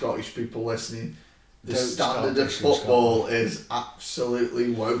any Scottish people listening. The standard of football is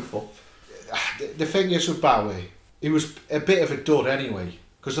absolutely woeful. The thing is with Bowie, he was a bit of a dud anyway.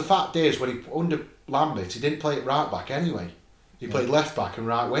 Because the fact is, when he under Lambert, he didn't play at right back anyway. He played left back and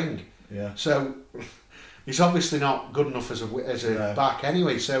right wing. Yeah. So he's obviously not good enough as a back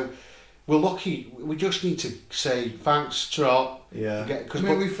anyway. So we're lucky. We just need to say thanks, Trot. Yeah.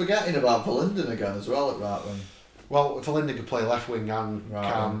 We're forgetting about Verlinden again as well at right wing. Well, Verlinden could play left wing and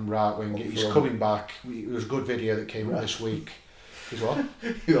right wing. He's coming back. It was a good video that came up this week. Is what?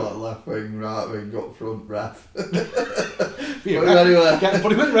 You like left wing, right wing, up front, ref. Put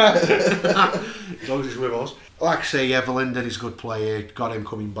him in ref. As long as he's with us. Like I say, Verlinden is a good player. Got him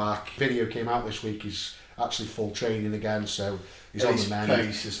coming back. Video came out this week. He's actually full training again, so he's on the mend. His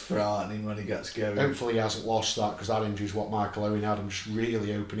pace is frightening when he gets going. Hopefully he hasn't lost that, because that injury is what Michael Owen had. I'm just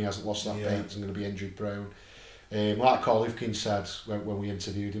really hoping he hasn't lost that pace and going to be injury prone. Like Carl Ifkin said when we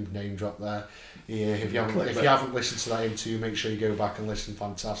interviewed him, name drop there. If you haven't listened to that interview, make sure you go back and listen.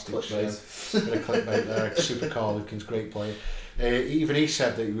 Fantastic show. Bit of clickbait there. Super Carl Ifkin's great player. Even he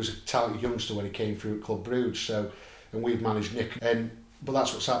said that he was a talented youngster when he came through at Club Brugge. So, and we've managed Nick. But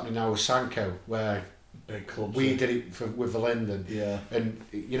that's what's happening now with Sanko, where big clubs. We did it with Verlinden. Yeah. And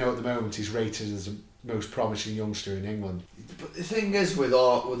at the moment he's rated as the most promising youngster in England. But the thing is with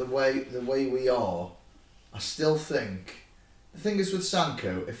the way we are, I still think the thing is with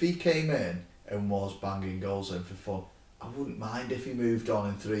Sanko, if he came in and was banging goals in for fun, I wouldn't mind if he moved on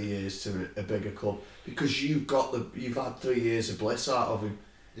in 3 years to a bigger club, because you've had 3 years of bliss out of him.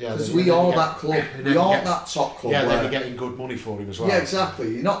 Yeah, because we are that club. We aren't that top club. Yeah, then you're getting good money for him as well. Yeah,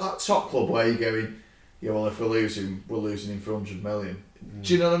 exactly. You're not that top club where you're going, yeah, well, if we're losing him for 100 million.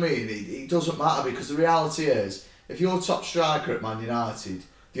 Do you know what I mean? It doesn't matter, because the reality is, if you're a top striker at Man United,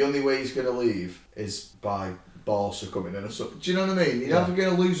 the only way he's going to leave is by Barca coming in or something. Do you know what I mean? You're never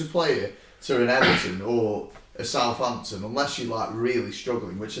going to lose a player to an Everton or a Southampton unless you're like really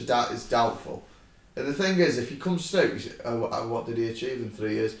struggling, which is doubtful. And the thing is, if he comes Stoke, what did he achieve in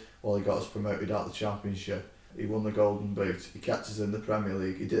 3 years? Well, he got us promoted out of the Championship. He won the Golden Boot. He kept us in the Premier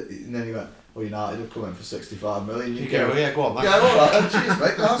League. He did, and then he went, well, United have come in for 65 million. You go, yeah, go on. Yeah, all right. Cheers,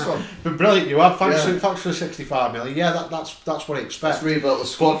 mate. Nice one. Been brilliant, you have. Thanks for 65 million. Yeah, that's what I expect. Let's rebuild the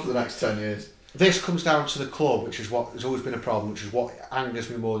squad for the next 10 years. This comes down to the club, which is what has always been a problem, which is what angers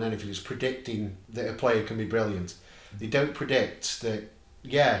me more than anything, is predicting that a player can be brilliant. They don't predict that,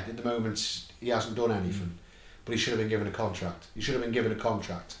 at the moment he hasn't done anything, but he should have been given a contract. He should have been given a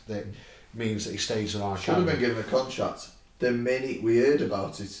contract that means that he stays in our academy. Should have been given a contract the minute we heard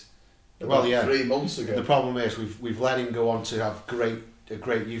about it. 3 months ago. The problem is we've let him go on to have a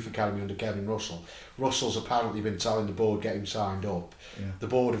great youth academy under Kevin Russell. Russell's apparently been telling the board get him signed up. Yeah. The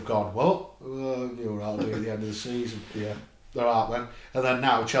board have gone, well, you're right at the end of the season. Yeah. They're out then. And then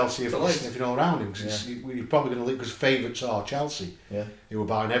now Chelsea are sniffing all around him, because you're probably going to leave, because favourites are Chelsea. Yeah. Who are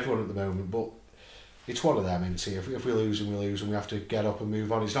buying everyone at the moment. But it's one of them, isn't it? If we lose him, we lose, and we have to get up and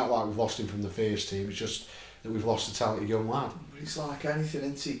move on. It's not like we've lost him from the first team, it's just that we've lost a talented young lad. But it's like anything,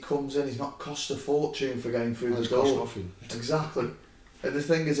 isn't he? Comes in, he's not cost a fortune for getting through the door. Cost nothing. Exactly. And the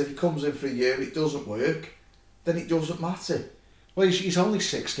thing is, if he comes in for a year and it doesn't work, then it doesn't matter. Well, he's only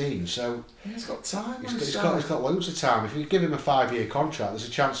 16, so he's got time. He's got loads of time. If you give him a 5-year contract, there's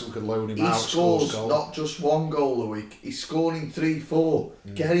a chance we could loan him out. He scores not just 1 goal a week. He's scoring 3-4.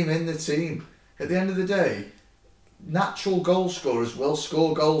 Get him in the team. At the end of the day, natural goal scorers will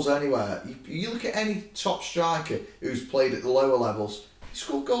score goals anywhere. You look at any top striker who's played at the lower levels. He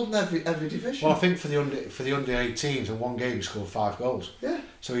scored goals in every division. Well, I think for the under 18s in one game he scored 5 goals. Yeah.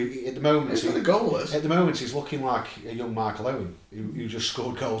 So at the moment he's goalless. At the moment he's looking like a young Michael Owen who just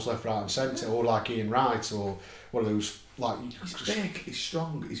scored goals left, right, and centre, or like Ian Wright, or one of those like. He's big, he's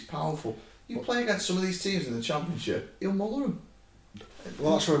strong, he's powerful. You play against some of these teams in the Championship, he'll muller them.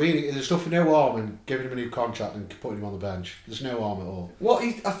 Well, that's what I mean. There's nothing, no harm in giving him a new contract and putting him on the bench. There's no harm at all.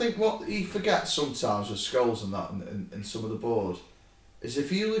 I think what he forgets sometimes with Scholes and that, and some of the board, is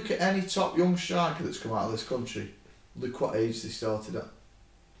if you look at any top young striker that's come out of this country, look what age they started at.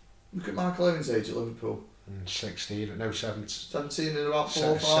 Look at Michael Owen's age at Liverpool. 16, no 17. 17 in about 4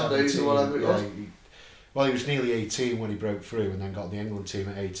 or 5 days or whatever it was. Well, he was nearly 18 when he broke through and then got the England team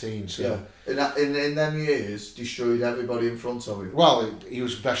at 18. So. Yeah, in them years, destroyed everybody in front of him. Well, he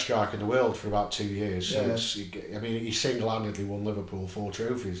was the best striker in the world for about 2 years. So yeah. he single-handedly won Liverpool 4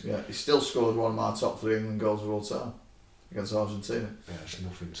 trophies. Yeah, he still scored one of my top 3 England goals of all time against Argentina. Yeah, it's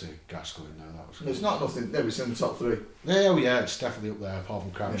nothing to Gascoigne now. That was. It's not nothing. No, it's in the top 3. Yeah, it's definitely up there. Apart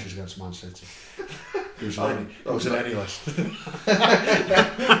from Crouches against Man City. It was in any list.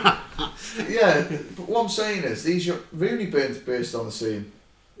 Yeah, but what I'm saying is, Rooney burst on the scene.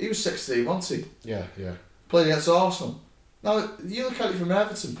 He was 16, wasn't he? Yeah. Played against Arsenal. Now, you look at it from an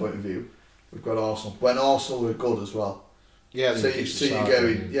Everton point of view, we've got Arsenal. When Arsenal were good as well. Yeah, so you're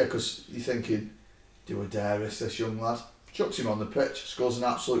going, because you're thinking, do I dare risk this young lad? Chucks him on the pitch, scores an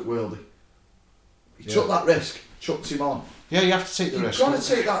absolute worldie. He took that risk, chucked him on. Yeah, you have to take the risk. You've got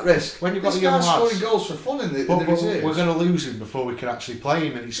to take that risk. When you've got the young lads scoring goals for fun in the reserves. We're going to lose him before we can actually play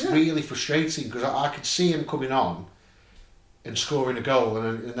him, and it's really frustrating because I could see him coming on and scoring a goal,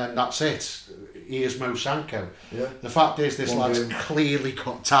 and then that's it. He is Mo Sanko. Yeah. The fact is, this lad's clearly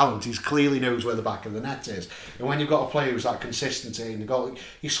got talent. He clearly knows where the back of the net is. And when you've got a player who's that consistent in the goal,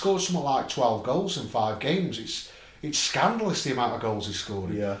 he scored something like 12 goals in 5 games. It's scandalous the amount of goals he's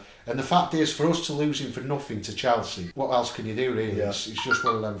scoring. Yeah. And the fact is, for us to lose him for nothing to Chelsea, what else can you do, really? Yeah. It's just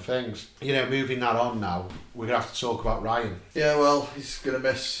one of them things. Moving that on now, we're going to have to talk about Ryan. Yeah, well, he's going to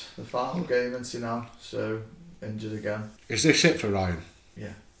miss the final game, isn't he now? So, injured again. Is this it for Ryan?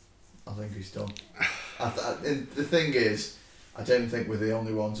 Yeah, I think he's done. And the thing is, I don't think we're the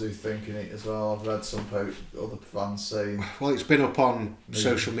only ones who are thinking it as well. I've read some other fans saying... Well, it's been up on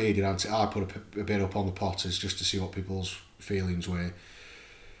social media, and I put a bit up on the Potters just to see what people's feelings were.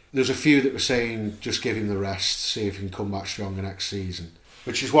 There's a few that were saying just give him the rest, see if he can come back stronger next season,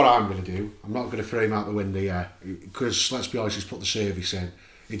 which is what I'm going to do. I'm not going to throw him out the window yet, because let's be honest, he's put the service in.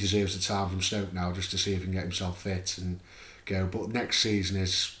 He deserves the time from Stoke now just to see if he can get himself fit and go. But next season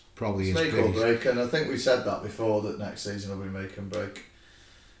is probably his make or break, and I think we said that before, that next season will be make and break.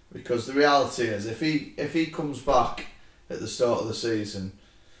 Because the reality is, if he comes back at the start of the season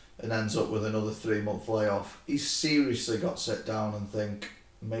and ends up with another 3-month layoff, he's seriously got to sit down and think,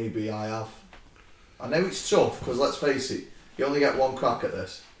 maybe I have. I know it's tough, because let's face it, you only get one crack at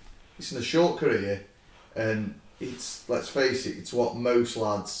this. It's in a short career, and let's face it, it's what most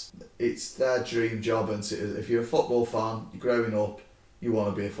lads, it's their dream job. And if you're a football fan, you're growing up, you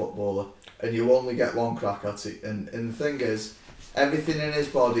want to be a footballer, and you only get one crack at it. And the thing is, everything in his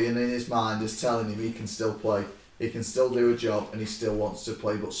body and in his mind is telling him he can still play, he can still do a job, and he still wants to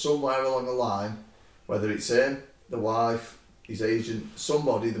play. But somewhere along the line, whether it's him, the wife, his agent,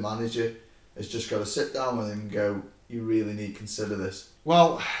 somebody, the manager, has just got to sit down with him and go, you really need to consider this.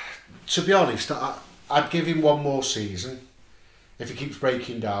 Well, to be honest, I'd give him one more season. If he keeps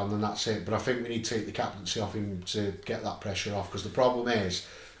breaking down, then that's it. But I think we need to take the captaincy off him to get that pressure off, because the problem is,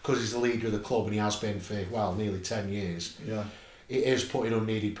 because he's the leader of the club and he has been for, nearly 10 years, it is putting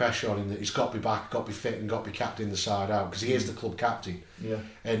unneeded pressure on him that he's got to be back, got to be fit, and got to be captain the side out, because he is the club captain. Yeah.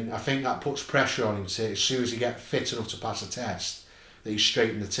 And I think that puts pressure on him to, as soon as he gets fit enough to pass a test, that he's straight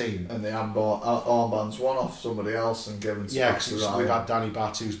in the team. And the armbands one off somebody else and given to because we've had Danny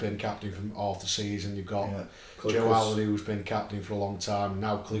Batt, who's been captain for half the season. You've got Joe Allen, who's been captain for a long time.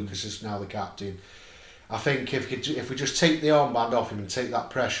 Now Klukas is now the captain. I think if we just take the armband off him and take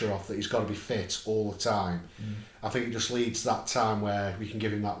that pressure off that he's got to be fit all the time, I think it just leads to that time where we can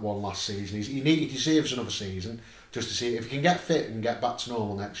give him that one last season. He deserves another season just to see if he can get fit and get back to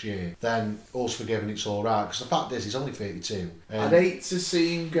normal next year. Then all's forgiven, it's all right. Because the fact is, he's only 32. I'd hate to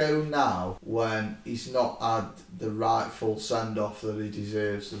see him go now when he's not had the rightful send off that he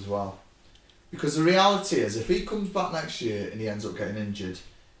deserves as well. Because the reality is, if he comes back next year and he ends up getting injured,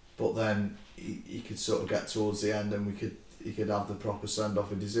 but then he could sort of get towards the end and he could have the proper send-off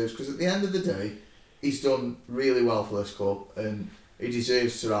he deserves. Because at the end of the day, he's done really well for this club, and he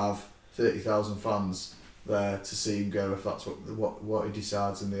deserves to have 30,000 fans there to see him go if that's what he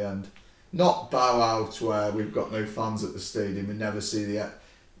decides in the end. Not bow out where we've got no fans at the stadium and never see the...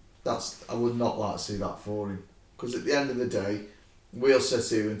 I would not like to see that for him. Because at the end of the day, we'll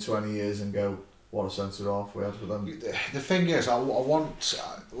sit here in 20 years and go, what a centre-half we had for them. The thing is, I want...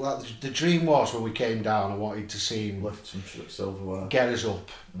 the dream was when we came down, I wanted to see him... Lift some silverware. Get us up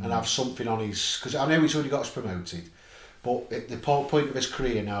and have something on his... Because I know he's already got us promoted. But at the point of his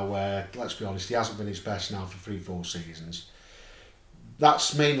career now where, let's be honest, he hasn't been his best now for 3-4 seasons.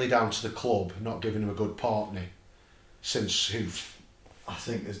 That's mainly down to the club not giving him a good partner since Hoof. I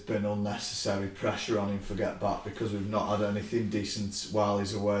think there's been unnecessary pressure on him for get back because we've not had anything decent while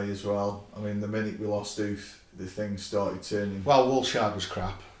he's away as well. I mean, the minute we lost Hoof, the things started turning. Well, Woolshard was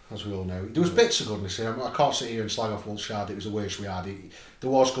crap, as we all know. There was bits of goodness in him. I can't sit here and slag off Woolshard. It was the worst we had.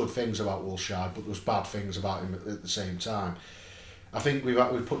 There was good things about Woolshard, but there was bad things about him at the same time. I think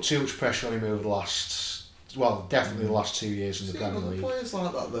we've put too much pressure on him over the last... Well, definitely the last 2 years in the Premier League. Players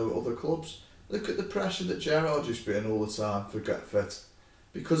like that though, other clubs, look at the pressure that Gerrard used to be in all the time for get fit,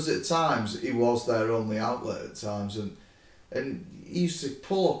 because at times he was their only outlet at times, and he used to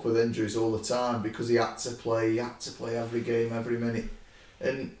pull up with injuries all the time because he had to play every game, every minute,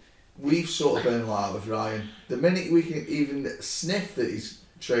 and we've sort of been like that with Ryan. The minute we can even sniff that he's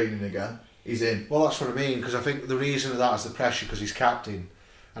training again, he's in. Well, that's what I mean, because I think the reason of that is the pressure because he's captain.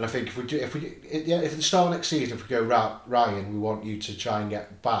 And I think if at the start of next season, if we go, Ryan, we want you to try and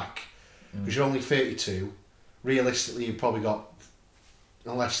get back, because you're only 32, realistically you've probably got,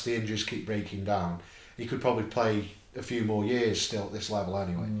 unless the injuries keep breaking down, you could probably play a few more years still at this level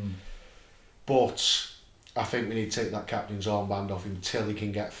anyway. But I think we need to take that captain's armband off him until he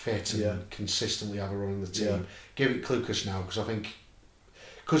can get fit and consistently have a run in the team. Yeah. Give it Klukas now, because I think,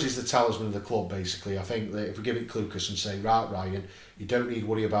 because he's the talisman of the club basically, I think that if we give it Klukas and say, right Ryan, you don't need to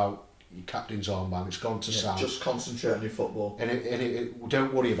worry about your captain's armband, it's gone to Sam. Just concentrate on your football. And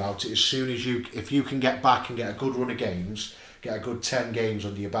don't worry about it. As soon as if you can get back and get a good run of games, get a good 10 games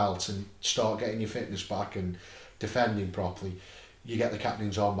under your belt and start getting your fitness back and defending properly, you get the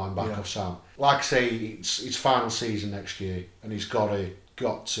captain's armband back off Sam. Like I say, it's final season next year and he's got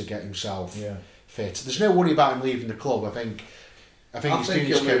to get himself fit. There's no worry about him leaving the club. I think he's doing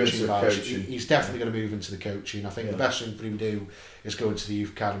his coaching badge. He's definitely going to move into the coaching. I think the best thing for him to do is go into the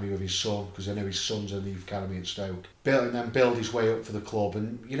youth academy with his son, because I know his son's in the youth academy at Stoke. And then build his way up for the club.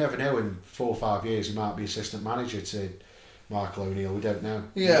 And you never know, in 4 or 5 years he might be assistant manager to Michael O'Neill. We don't know.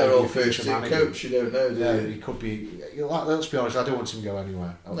 Yeah, or first team coach. You don't know, do you? He could be. Let's be honest, I don't want him to go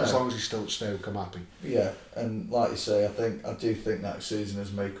anywhere. No. As long as he's still at Stoke, I'm happy. Yeah, and like you say, I do think next season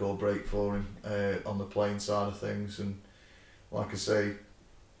is make or break for him on the playing side of things. And like I say,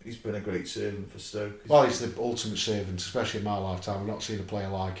 he's been a great servant for Stoke. Well, he's the ultimate servant, especially in my lifetime. I've not seen a player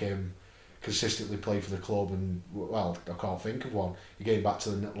like him consistently play for the club, and well, I can't think of one. You going back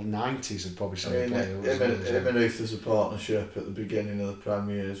to the 90s, I'd probably say him and Uth as a partnership at the beginning of the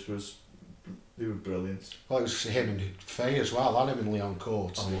Premiers they were brilliant. Well, it was him and Faye as well, and him and Leon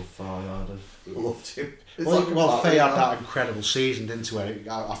Court. I love Faye, I loved him. Faye had that incredible season, didn't he?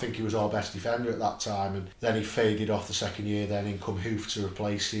 I think he was our best defender at that time, and then he faded off the second year, then in come Hoof to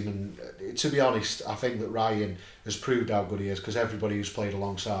replace him. And to be honest, I think that Ryan has proved how good he is, because everybody who's played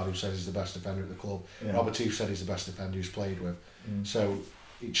alongside him says he's the best defender at the club. Robert Hoof said he's the best defender he's played with. So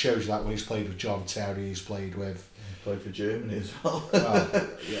it shows you that when he's played with John Terry, he's played with... He played for Germany as well.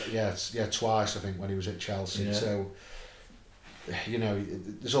 yeah, twice I think when he was at Chelsea. Yeah. So, you know,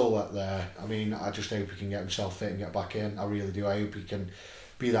 there's all that there. I mean, I just hope he can get himself fit and get back in. I really do. I hope he can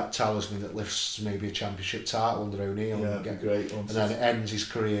be that talisman that lifts maybe a championship title under O'Neill. Yeah, and get great. And then it ends his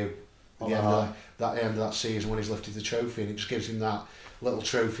career at the end of that season when he's lifted the trophy, and it just gives him that little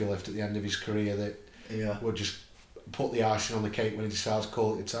trophy lift at the end of his career that would just put the icing on the cake when he decides to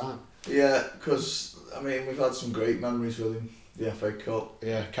call it a time. Yeah, because I mean, we've had some great memories with him. The FA Cup.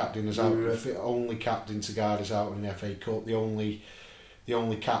 Yeah, captain is out. The only captain to guide us out in the FA Cup. The only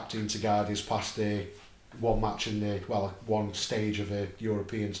captain to guide us past the one match in the one stage of a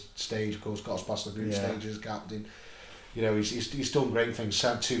European stage. Of course, got us past the group stage as captain. You know, he's done great things.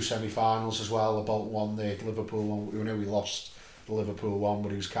 2 semi-finals as well. The Bolton one, the Liverpool one. We know we lost the Liverpool one,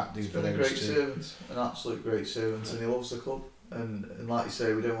 but he was captain for those two. He's been a great servant, an absolute great servant, and he loves the club. And like you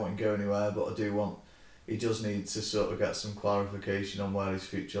say, we don't want him to go anywhere, but I do want. He does need to sort of get some clarification on where his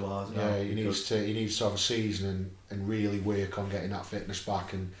future lies. Yeah, he needs to have a season and really work on getting that fitness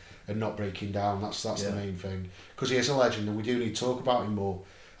back and and not breaking down. That's the main thing, because he is a legend and we do need to talk about him more.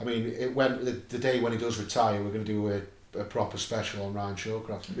 I mean, the day when he does retire, we're going to do a proper special on Ryan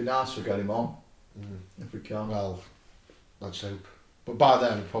Shawcroft. It'd be nice to get him on if we can. Well, let's hope. But by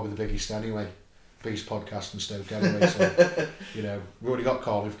then, he's probably the biggest anyway. Biggest podcast in Stoke anyway, so we've already got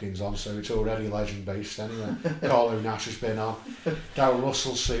Carl Ifkins on, so it's already legend based anyway. Carlo Nash has been on. Darryl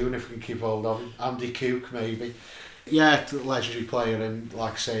Russell soon, if we can keep hold of him. Andy Cook maybe. Yeah, legendary player, and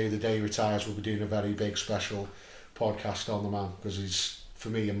like I say, the day he retires, we'll be doing a very big special podcast on the man, because he's, for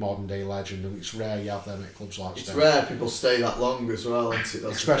me, a modern day legend, and it's rare you have them at clubs like Stoke. It's rare people stay that long as well, isn't it?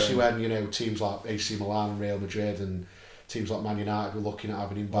 That's especially when teams like AC Milan and Real Madrid and teams like Man United were looking at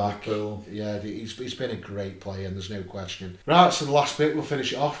having him back. Cool. Yeah, he's been a great player, and there's no question. Right, so the last bit, we'll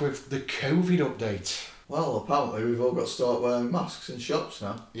finish it off with the COVID update. Well, apparently we've all got to start wearing masks in shops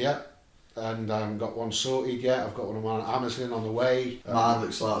now. Yeah, and I haven't got one sorted yet. I've got one on Amazon on the way. Mine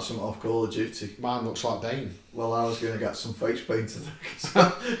looks like something off Call of Duty. Mine looks like Bane. Well, I was going to get some face paint, I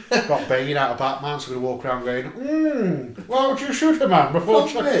think. Got Bane out of Batman, so we're going to walk around going, why would you shoot a man before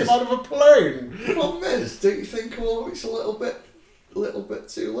chucking him out of a plane? The problem is, don't you think, it's a little bit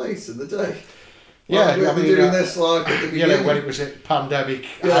too late in the day? Yeah, we've been doing this like at the beginning. When it was at pandemic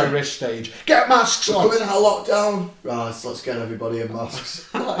high risk stage. Get masks on! We're coming out of lockdown. Right, so let's get everybody in masks.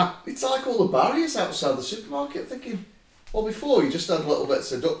 It's like all the barriers outside the supermarket, thinking, well, before you just had little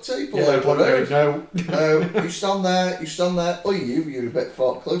bits of duct tape all over the road. No, you stand there. Oh, you're a bit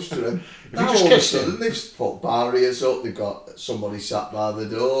far close to them. Now all of a sudden they've put barriers up, they've got somebody sat by the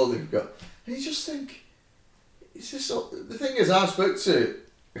door, and you just think, is this the thing is, I spoke to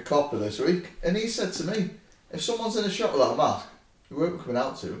a copper this week, and he said to me, if someone's in a shop without a mask, we won't be coming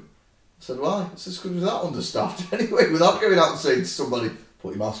out to him. I said, why? It's just because we're that understaffed anyway, without going out and saying to somebody,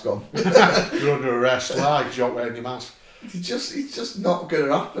 put your mask on. You're under arrest, because you're not wearing your mask. It's just not going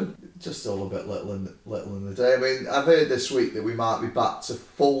to happen. Just all a bit little in the day. I mean, I've heard this week that we might be back to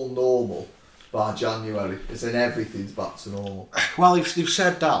full normal by January, as in everything's back to normal. Well, they've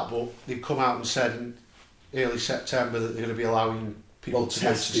said that, but they've come out and said in early September that they're going to be allowing people to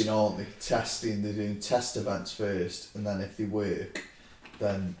testing, aren't they? Testing, they're doing test events first, and then if they work,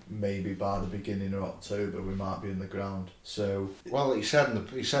 then maybe by the beginning of October we might be in the ground. So, well, he said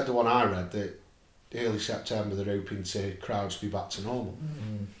the one I read that early September they're hoping to crowds be back to normal.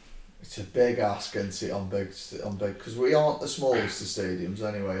 It's a big ask, isn't it, on big, because we aren't the smallest of stadiums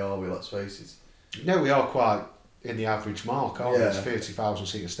anyway, are we? Let's face it. No, we are quite in the average mark, aren't we? Yeah. It's 30,000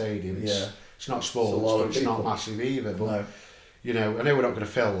 seater stadium. Yeah. It's not small, but it's not massive either. But No. I know we're not going to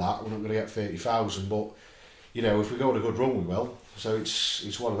fill that. We're not going to get 30,000, but if we go on a good run, we will. So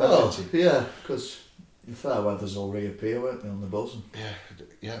it's one of them. Well, isn't it? yeah, because the fair weathers will reappear, won't they, on the buzzing?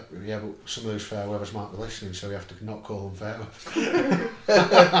 Yeah, but some of those fair weathers might be listening, so we have to not call them fair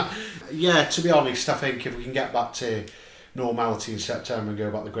weathers. Yeah, to be honest, I think if we can get back to normality in September and go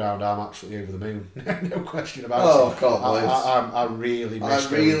back to the ground, I'm absolutely over the moon. No question about it. Oh, I can't believe I really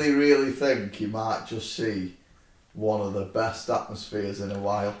miss I really think you might just see one of the best atmospheres in a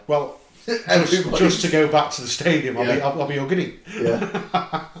while. Well, just to go back to the stadium, I'll be hugging it.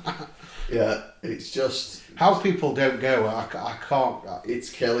 Yeah. Yeah, it's just... How people don't go, I can't... It's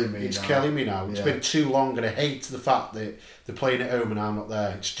killing me It's killing me now. It's been too long, and I hate the fact that they're playing at home and I'm not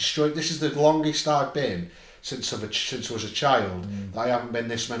there. It's destroyed. This is the longest I've been since I was a child that I haven't been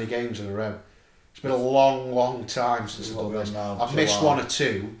this many games in a row. It's been a long time since I've done this. I've missed one or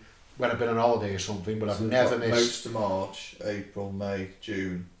two when I've been on holiday or something, but I've never missed... Most of March, April, May,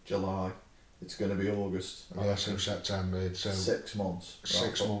 June, July. It's going to be August. Yeah, so September. So 6 months.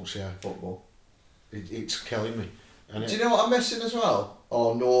 6 months, yeah. Football. It's killing me. And do you know what I'm missing as well?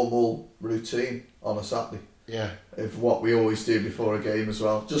 Our normal routine on a Saturday. Yeah. Of what we always do before a game as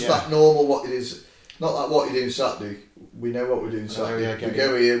well. Just that normal what it is. Not like what you do Saturday. We know what we're doing Saturday. We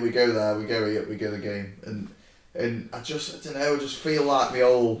go here, we go there, we go here, we go the game. And I don't know, I just feel like my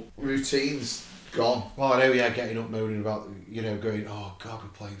old routine's gone. Well, I know, getting up moaning about, going, oh God, we're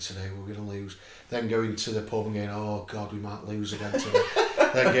playing today, we're going to lose. Then going to the pub and going, oh God, we might lose again today.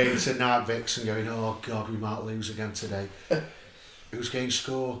 Then going to Night Vicks and going, oh God, we might lose again today. Who's going to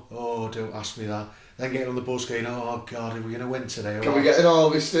score? Oh, don't ask me that. Then getting on the bus going, oh God, are we going to win today? Can we get an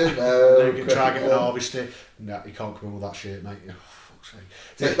harvest in? No. You can try get an harvest in. No, you can't come in with that shirt, mate. Oh, fuck's sake.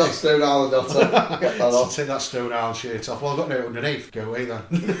 Take that Stone Island off. Get that off. Take that Stone Island shirt off. Well, I've got no underneath. Go away then.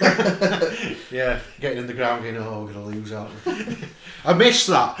 Yeah, getting in the ground going, oh, we're going to lose, aren't we? I missed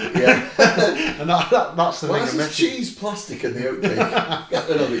that. Yeah. And that's the thing I missed. missed. Cheese plastic in the oak cake? Get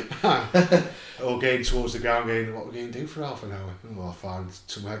rid of it. Oh, getting towards the ground going, what are we going to do for half an hour? Oh, I'll find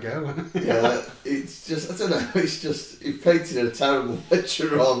somewhere to go. Yeah, it's just, I don't know, it's just, he painted a terrible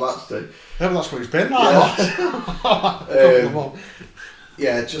picture on Matchday. Yeah, but that's what it's been like.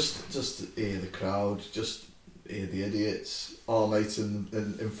 Yeah, just hear the crowd, just hear the idiots, all mates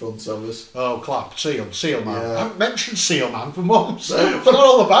in front of us. Oh, clap, Seal Man. Yeah. I haven't mentioned Seal Man for months. I forgot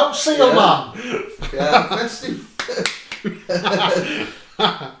all about Seal Man. Yeah, missed him.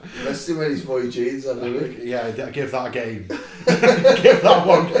 Missed him when he's boy jeans, I think. Yeah, give that a game. Give that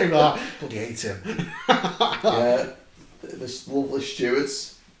one game. Bloody hate him. Yeah, this lovely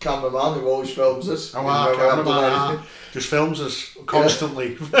Stewart's cameraman who always films us. Oh, wow, cameraman. Just films us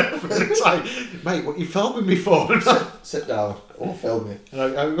constantly. Yeah. Mate, what are you filming me for? Sit down, or film me.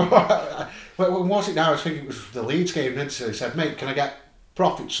 When was it now? I was thinking it was the Leeds game, didn't it? He said, mate, can I get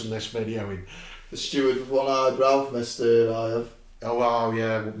profits from this videoing? The steward with one-eyed Ralph missed it, I have. Oh, wow,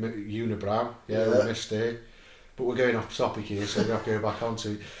 yeah, Unibrow. Yeah, we missed it. But we're going off topic here, so we have to go back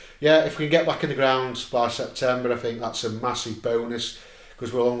onto. Yeah, if we can get back in the ground by September, I think that's a massive bonus,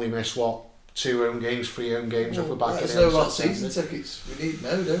 because we'll only miss, 3 home games if we're back in it. Let us know about season tickets. We need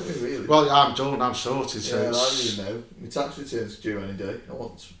now, don't we, really? Well, I'm done, I'm sorted. So yeah, I need to know. My tax return's due any day. I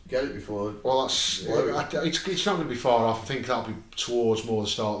want to get it before. Well, it's not going to be far off. I think that'll be towards more the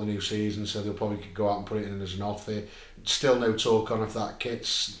start of the new season, so they'll probably go out and put it in as an offer. Still no talk on if that kit's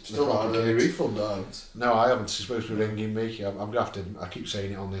still not had any refund, I haven't. No, I haven't. It's supposed to be ringing me. I'm going to have to, I keep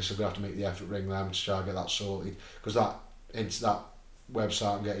saying it on this, I'm going to have to make the effort, ring them to try and get that sorted, because that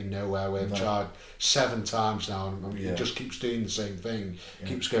website I'm getting nowhere. We've tried 7 times now, and it just keeps doing the same thing.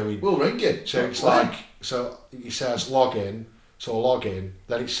 Keeps going. We'll ring it. So it's like, so it says log in, so log in,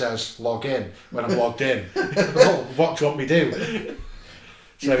 then it says log in when I'm logged in. What do you want me to do?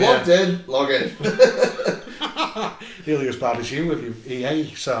 So, logged in, log in. Nearly as bad as you with your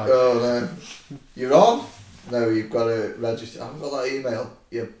EA side. Oh no. You're on? No, you've got to register. I haven't got that email.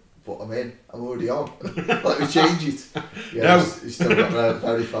 Yeah, but I'm in. I'm already on. Let me change it. Yeah, no. You still got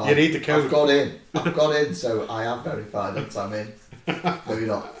verified. You need the code. I've got in, so I am verified that I'm in. No, you're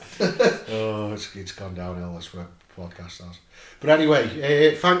not. Oh, it's gone downhill, this podcast has. But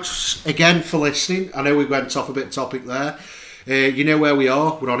anyway, thanks again for listening. I know we went off a bit topic there. You know where we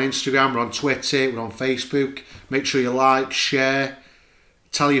are. We're on Instagram, we're on Twitter, we're on Facebook. Make sure you like, share,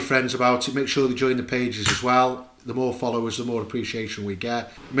 tell your friends about it. Make sure they join the pages as well. The more followers, the more appreciation we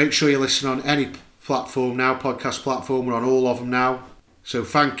get. Make sure you listen on any platform now, podcast platform. We're on all of them now. So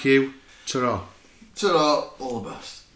thank you. Ta-ra. Ta-ra. All the best.